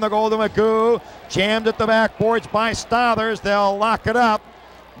over behind the goal to Magoo. Jammed at the backboards by Stothers. They'll lock it up.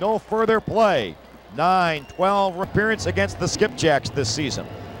 No further play. 9-12 appearance against the Skipjacks this season.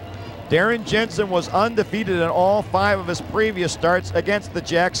 Darren Jensen was undefeated in all 5 of his previous starts against the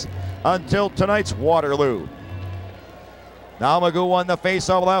Jacks until tonight's Waterloo. Now Magoo won the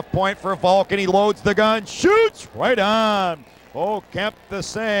faceoff left point for Vulcan. He loads the gun, shoots right on. Oh, Kemp the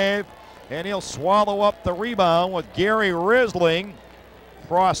save, and he'll swallow up the rebound with Gary Risling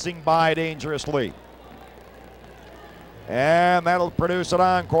crossing by dangerously. And that'll produce an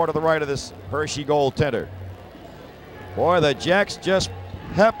encore to the right of this Hershey goaltender. Boy, the Jacks just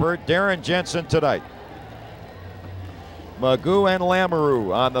peppered Darren Jensen tonight. Magoo and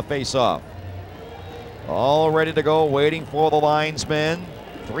Lamoureux on the faceoff. All ready to go, waiting for the linesmen.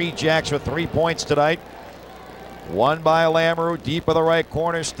 3 Jacks with 3 points tonight. One by Lamoureux, deep of the right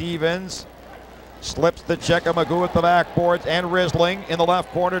corner, Stevens. Slips the check of Magoo at the backboards, and Risling in the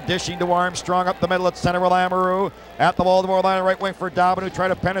left corner, dishing to Armstrong up the middle at center with Lamoureux. At the Baltimore line, right wing for Dobbin, who tried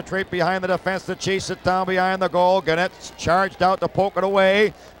to penetrate behind the defense to chase it down behind the goal. Gannett's charged out to poke it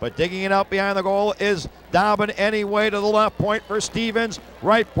away, but digging it out behind the goal is Dobbin anyway to the left point for Stevens.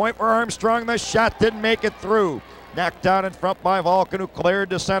 Right point for Armstrong. The shot didn't make it through. Knocked down in front by Vulcan, who cleared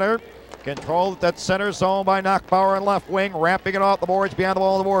to center. Controlled at that center zone by Knockbauer in left wing, wrapping it off the boards behind the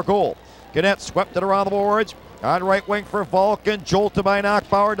Baltimore goal. Gannett swept it around the boards. On right wing for Vulcan, jolted by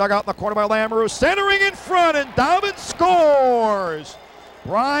Knockbauer, dug out in the corner by Lamoureux, centering in front, and Dobbin scores!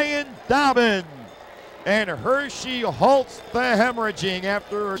 Brian Dobbin. And Hershey halts the hemorrhaging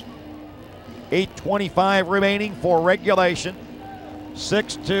after 8:25 remaining for regulation.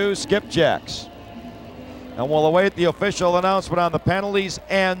 6-2 Skipjacks. And we'll await the official announcement on the penalties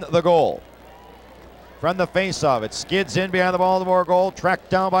and the goal. From the faceoff, it skids in behind the Baltimore goal, tracked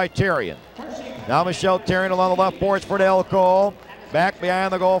down by Terrien. Now Michelle Terrien along the left boards for Delco. Back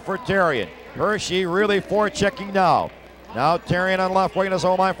behind the goal for Terrien. Hershey really forechecking now. Now Terrien on left wing in his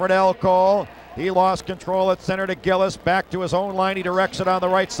own line for Delco. He lost control at center to Gillis. Back to his own line. He directs it on the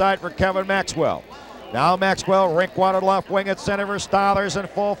right side for Kevin Maxwell. Now Maxwell, rink wanted left wing at center for Stothers in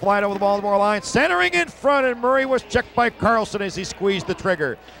full flight over the Baltimore line. Centering in front, and Murray was checked by Carlson as he squeezed the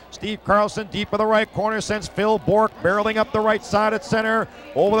trigger. Steve Carlson deep in the right corner sends Phil Bork barreling up the right side at center.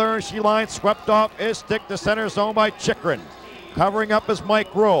 Over the Hershey line, swept off his stick to center zone by Chikrin. Covering up is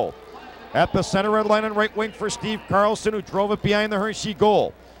Mike Rowe. At the center red line and right wing for Steve Carlson, who drove it behind the Hershey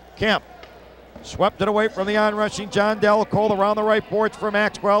goal. Kemp swept it away from the on-rushing John Delcole around the right boards for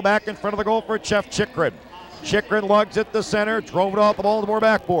Maxwell. Back in front of the goal for Jeff Chikrin. Chikrin lugs it to center, drove it off the Baltimore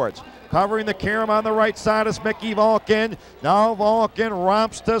backboards. Covering the carom on the right side is Mickey Vulcan. Now Vulcan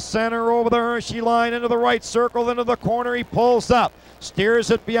romps to center over the Hershey line into the right circle, into the corner. He pulls up, steers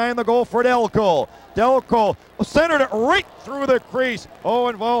it behind the goal for Delcole. Delcole centered it right through the crease.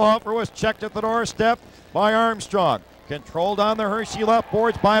 Owen Volhofer was checked at the doorstep by Armstrong. Controlled on the Hershey left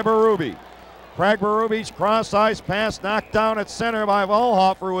boards by Berube. Craig Berube's cross-ice pass knocked down at center by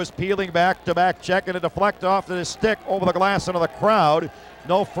Volhofer, who was peeling back to back check, and it deflected off to his stick over the glass into the crowd.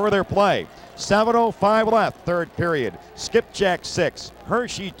 No further play. 7:05 left, third period. Skipjack 6,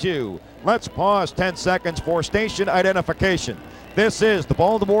 Hershey 2. Let's pause 10 seconds for station identification. This is the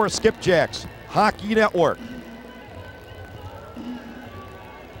Baltimore Skipjacks Hockey Network.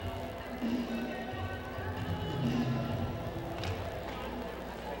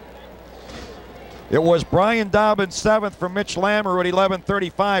 It was Brian Dobbin 7th from Mitch Lamoureux at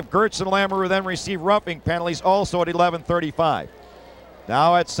 11:35. Gertz and Lamoureux then received roughing penalties also at 11:35.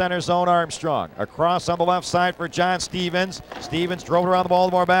 Now at center zone, Armstrong. Across on the left side for John Stevens. Stevens drove around the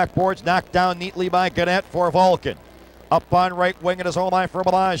Baltimore backboards, knocked down neatly by Gannett for Vulcan. Up on right wing at his own line for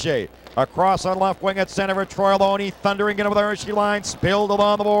Belanger. Across on left wing at center for Troy Loney, thundering into the Hershey line, spilled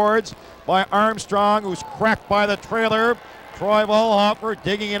along the boards by Armstrong, who's cracked by the trailer. Troy Volhofer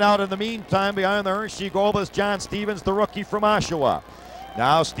digging it out in the meantime behind the Hershey goal is John Stevens, the rookie from Oshawa.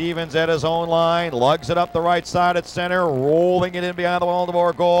 Now Stevens at his own line, lugs it up the right side at center, rolling it in behind the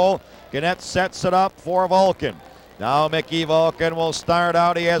Baltimore goal. Gannett sets it up for Vulcan. Now Mickey Vulcan will start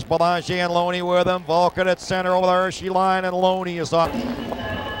out. He has Belanger and Loney with him. Vulcan at center over the Hershey line, and Loney is up.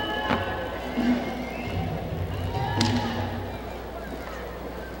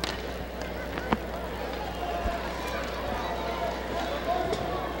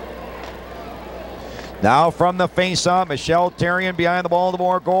 Now from the faceoff, Michel Therrien behind the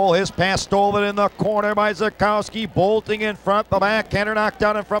Baltimore goal. His pass stolen in the corner by Zakowski, bolting in front. The backhander knocked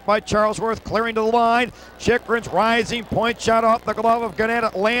down in front by Charlesworth, clearing to the line. Chychrun's rising point shot off the glove of Gannett.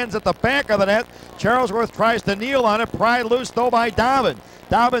 It lands at the back of the net. Charlesworth tries to kneel on it, pried loose though by Dobbin.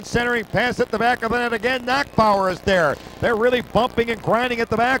 Dobbin centering pass at the back of the net again. Knockbauer is there. They're really bumping and grinding at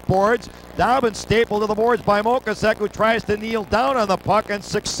the backboards. Dobbin stapled to the boards by Mokasek, who tries to kneel down on the puck and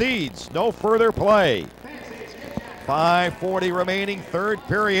succeeds. No further play. 5:40 remaining, third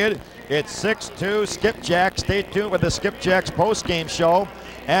period. It's 6-2 Skipjacks. Stay tuned with the Skipjacks postgame show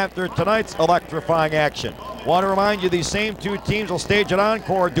after tonight's electrifying action. Want to remind you, these same two teams will stage an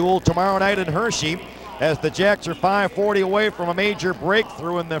encore duel tomorrow night in Hershey, as the Jacks are 5:40 away from a major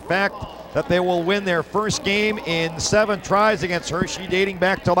breakthrough in the fact that they will win their first game in 7 tries against Hershey dating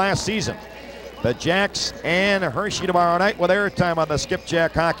back to last season. The Jacks and Hershey tomorrow night with airtime on the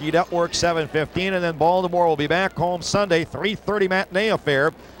Skipjack Hockey Network, 7:15, and then Baltimore will be back home Sunday, 3:30 matinee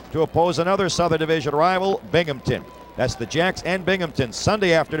affair to oppose another Southern Division rival, Binghamton. That's the Jacks and Binghamton,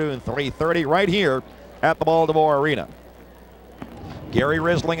 Sunday afternoon, 3:30, right here at the Baltimore Arena. Gary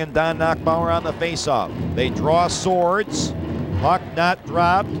Risling and Don Knockbauer on the faceoff. They draw swords. Puck not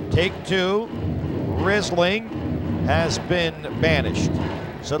dropped. Take 2. Risling has been banished.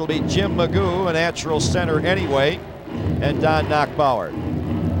 So it'll be Jim Magoo, a natural center anyway, and Don Knockbauer.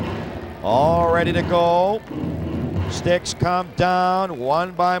 All ready to go. Sticks come down.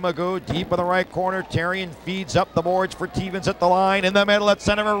 One by Magoo, deep in the right corner. Therrien feeds up the boards for Stevens at the line. In the middle at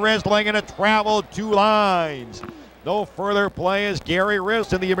center for Risling, and it traveled 2 lines. No further play as Gary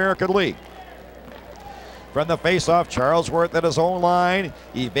Rist in the American League. From the faceoff, Charlesworth at his own line.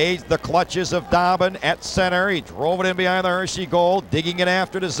 Evades the clutches of Dobbin at center. He drove it in behind the Hershey goal, digging it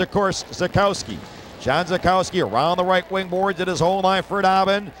after to Zakowski. John Zakowski around the right wing boards at his own line for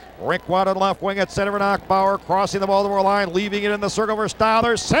Dobbin. Rinkwad on left wing at center for Knockbauer, crossing the Baltimore line, leaving it in the circle for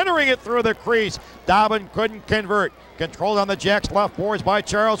Stahler, centering it through the crease. Dobbin couldn't convert. Controlled on the Jacks left boards by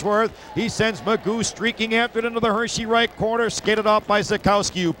Charlesworth. He sends Magoo streaking after it into the Hershey right corner, skated off by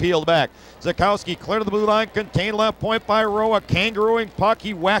Zakowski, who peeled back. Zakowski cleared to the blue line, contained left point by Rowe, a kangarooing puck.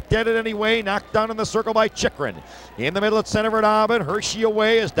 He whacked at it anyway, knocked down in the circle by Chychrun. In the middle at center for Dobbin. Hershey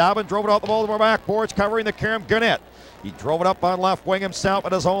away as Dobbin drove it out the Baltimore backboards, covering the Karam Gannett. He drove it up on left wing himself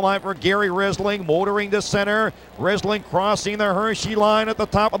at his own line for Gary Risling, motoring to center. Risling crossing the Hershey line at the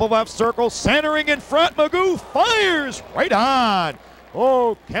top of the left circle, centering in front. Magoo fires right on.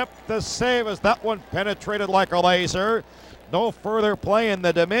 Oh, kept the save as that one penetrated like a laser. No further play in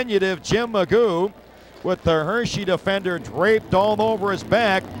the diminutive Jim Magoo, with the Hershey defender draped all over his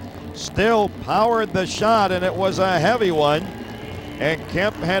back. Still powered the shot, and it was a heavy one, and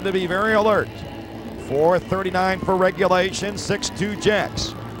Kemp had to be very alert. 4:39 for regulation, 6-2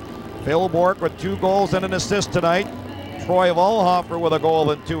 Jacks. Phil Bork with 2 goals and an assist tonight. Troy Volhofer with a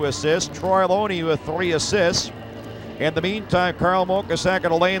goal and 2 assists. Troy Loney with 3 assists. In the meantime, Carl Mokasak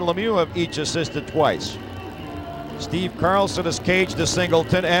and Elaine Lemieux have each assisted twice. Steve Carlson has caged a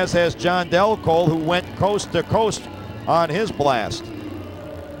singleton, as has John Delcole, who went coast to coast on his blast.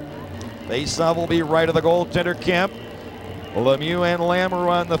 Faceoff will be right of the goaltender Kemp. Lemieux and Lamoureux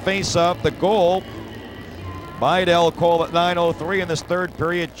on the faceoff. The goal by Delcole at 9:03 in this third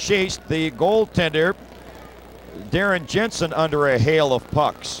period chased the goaltender Darren Jensen under a hail of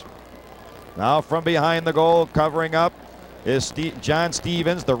pucks. Now from behind the goal, covering up, is John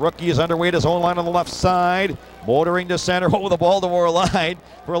Stevens. The rookie is underway at his own line on the left side, motoring to center over the Baltimore line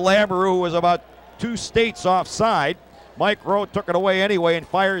for Lamoureux, who was about 2 states offside. Mike Rowe took it away anyway and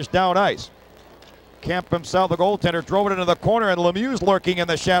fires down ice. Kemp himself, the goaltender, drove it into the corner, and Lemieux's lurking in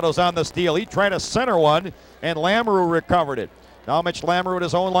the shadows on the steal. He tried to center one, and Lamoureux recovered it. Now Mitch Lamoureux at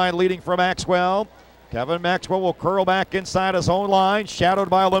his own line, leading for Maxwell. Kevin Maxwell will curl back inside his own line,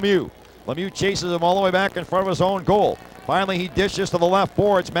 shadowed by Lemieux. Lemieux chases him all the way back in front of his own goal. Finally, he dishes to the left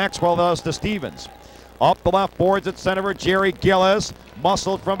boards. Maxwell does to Stevens. Up the left boards at center for Jerry Gillis.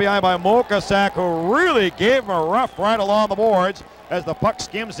 Muscled from behind by Mokasak, who really gave him a rough ride along the boards as the puck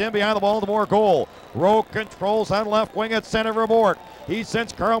skims in behind the Baltimore goal. Rowe controls on left wing at center for Bork. He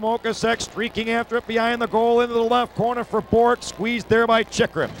sends Carl Mokasak streaking after it behind the goal into the left corner for Bork. Squeezed there by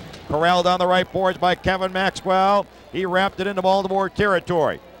Chychrun. Corralled on the right boards by Kevin Maxwell. He wrapped it into Baltimore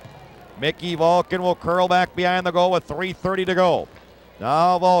territory. Mickey Vulcan will curl back behind the goal with 3:30 to go.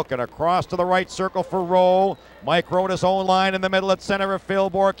 Now Vulcan across to the right circle for Rowe. Mike Rowe at his own line in the middle at center for Phil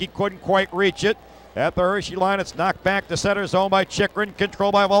Bork. He couldn't quite reach it. At the Hershey line, it's knocked back to center zone by Chychrun.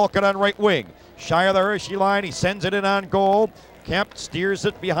 Controlled by Vulcan on right wing. Shy of the Hershey line, he sends it in on goal. Kemp steers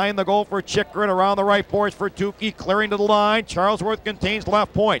it behind the goal for Chychrun, around the right boards for Tukey, clearing to the line. Charlesworth contains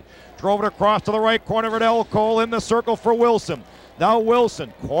left point. drove it across to the right corner of Delco in the circle for Wilson. Now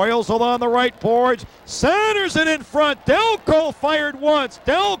Wilson coils along the right boards, centers it in front. Delco fired once,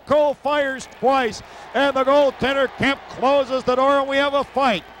 Delco fires twice, and the goaltender Kemp closes the door, and we have a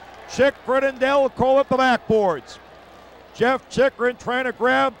fight. Chychrun and Delco at the backboards. Jeff Chychrun trying to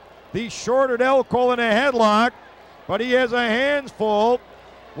grab the shorter Delco in a headlock, but he has a hands full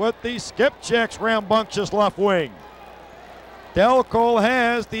with the Skipjacks rambunctious left wing. Delco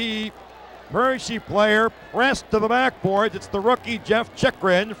has the Hershey player pressed to the backboards. It's the rookie Jeff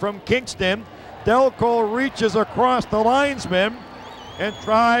Chychrun from Kingston. Delco reaches across the linesman and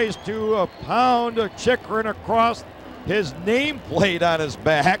tries to pound Chychrun across his nameplate on his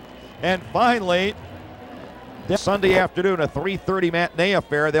back. And finally, this Sunday afternoon, a 3:30 matinee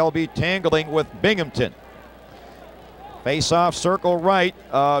affair, they'll be tangling with Binghamton. Face-off circle right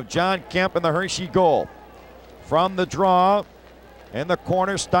of John Kemp in the Hershey goal. From the draw, in the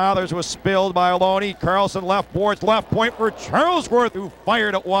corner, Stothers was spilled by Aloni. Carlson left boards, left point for Charlesworth, who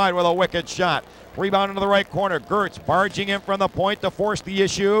fired it wide with a wicked shot. Rebound into the right corner. Gertz barging in from the point to force the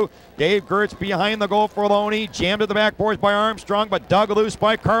issue. Dave Gertz behind the goal for Aloni. Jammed at the backboards by Armstrong, but dug loose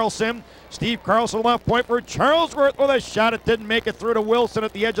by Carlson. Steve Carlson left point for Charlesworth with a shot. It didn't make it through to Wilson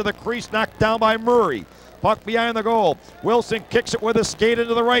at the edge of the crease, knocked down by Murray. Puck behind the goal. Wilson kicks it with a skate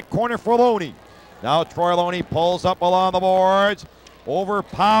into the right corner for Aloni. Now Troy Aloni pulls up along the boards.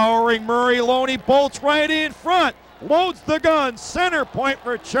 Overpowering Murray. Aloni bolts right in front. Loads the gun. Center point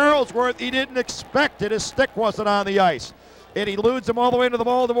for Charlesworth. He didn't expect it. His stick wasn't on the ice. And he eludes him all the way into the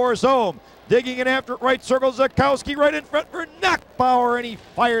Baltimore zone. Digging in after it, right circle, Zakowski right in front for Knockbauer, and he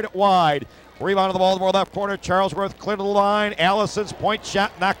fired it wide. Rebound to the Baltimore left corner. Charlesworth clear to the line. Allison's point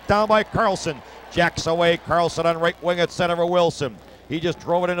shot knocked down by Carlson. Jacks away. Carlson on right wing at center for Wilson. He just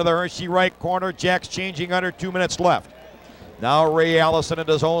drove it into the Hershey right corner. Jacks changing under 2 minutes left. Now Ray Allison at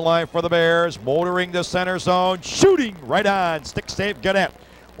his own line for the Bears. Motoring to center zone. Shooting right on. Stick save Gannett.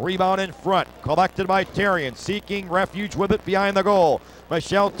 Rebound in front. Collected by Terrian. Seeking refuge with it behind the goal.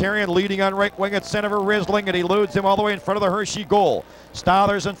 Michelle Terrian leading on right wing at center for Risling, and he eludes him all the way in front of the Hershey goal.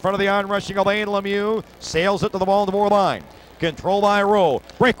 Stothers in front of the onrushing Elaine Lemieux. Sails it to the Baltimore line. Control by Rowe.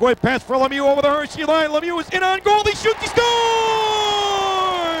 Breakaway pass for Lemieux over the Hershey line. Lemieux is in on goal. He shoots. He scores!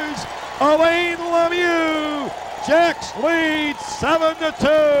 Elaine Lemieux. Jacks lead 7-2.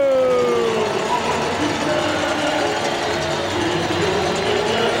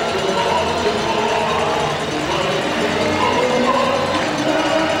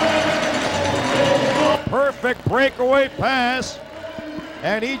 Perfect breakaway pass,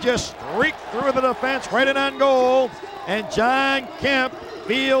 and he just streaked through the defense right in on goal. And John Kemp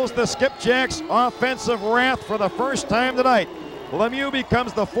feels the Skipjacks' offensive wrath for the first time tonight. Lemieux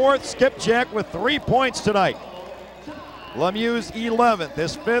becomes the fourth Skipjack with 3 points tonight. Lemieux's 11th,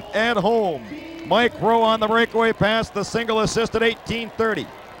 his 5th at home. Mike Rowe on the breakaway pass, the single assist at 18:30.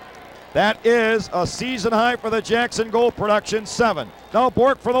 That is a season high for the Jackson goal production, 7. Now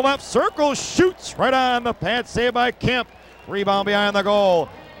Bork for the left circle, shoots right on the pad, saved by Kemp. Rebound behind the goal.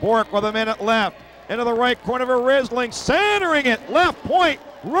 Bork with a minute left. Into the right corner for Risling, centering it, left point.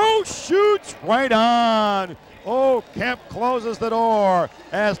 Rowe shoots right on. Oh, Kemp closes the door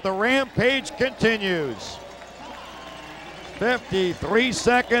as the rampage continues. 53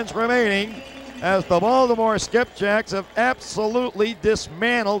 seconds remaining as the Baltimore Skipjacks have absolutely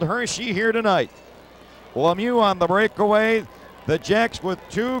dismantled Hershey here tonight. Lemieux on the breakaway. The Jacks with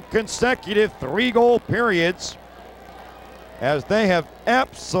 2 consecutive 3-goal periods as they have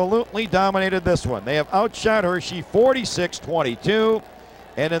absolutely dominated this one. They have outshot Hershey 46-22,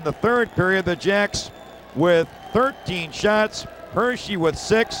 and in the third period, the Jacks with 13 shots, Hershey with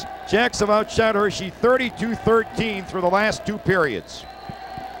 6. Jacks have outshot Hershey 32-13 through the last 2 periods.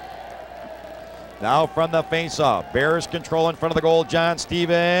 Now from the faceoff, Bears control in front of the goal. John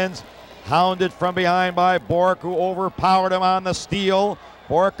Stevens hounded from behind by Bork, who overpowered him on the steal.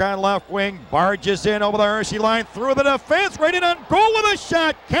 Bork on left wing, barges in over the Hershey line, through the defense, right in on goal with a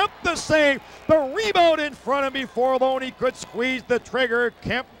shot. Kemp the save. The rebound in front of him before Loney could squeeze the trigger.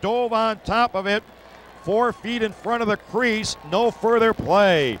 Kemp dove on top of it. 4 feet in front of the crease. No further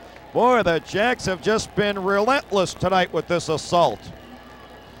play. Boy, the Jacks have just been relentless tonight with this assault.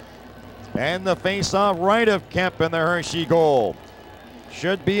 And the face-off right of Kemp in the Hershey goal.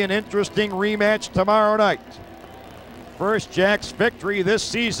 Should be an interesting rematch tomorrow night. First Jacks victory this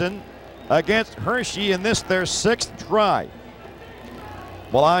season against Hershey in this their 6th try.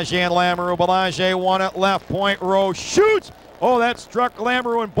 Belanger and Lamoureux. Belanger won at left point. Rowe shoots. Oh, that struck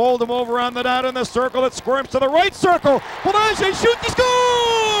Lamoureux and bowled him over on the dot in the circle. It squirms to the right circle. Belanger shoots. He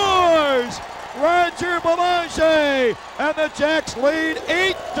scores! Roger Belanger, and the Jacks lead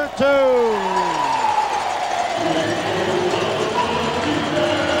 8-2. 2.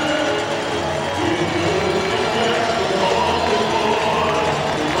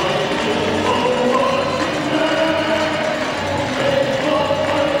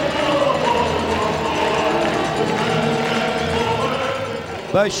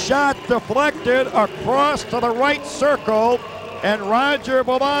 The shot deflected across to the right circle, and Roger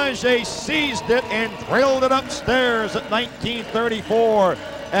Boulanger seized it and drilled it upstairs at 1934.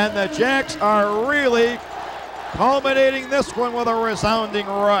 And the Jacks are really culminating this one with a resounding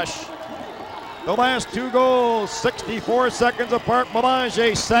rush. The last 2 goals, 64 seconds apart.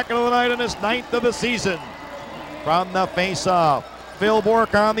 Boulanger, second of the night and his 9th of the season. From the face-off, Phil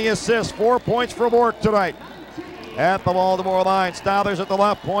Bourque on the assist. 4 points for Bourque tonight. At the Baltimore line, Stothers at the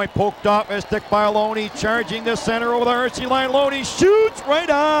left point, poked off a stick by Loney, charging the center over the Hershey line. Loney shoots right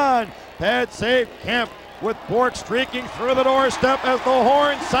on. Pad save Kemp with Bourque streaking through the doorstep as the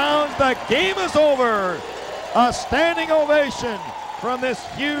horn sounds. The game is over. A standing ovation from this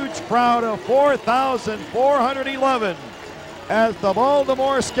huge crowd of 4,411 as the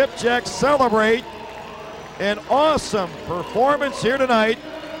Baltimore Skipjacks celebrate an awesome performance here tonight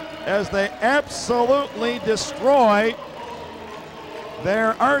as they absolutely destroy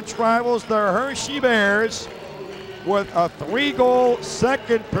their arch rivals, the Hershey Bears, with a 3-goal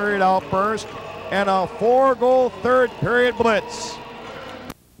second period outburst and a 4-goal third period blitz.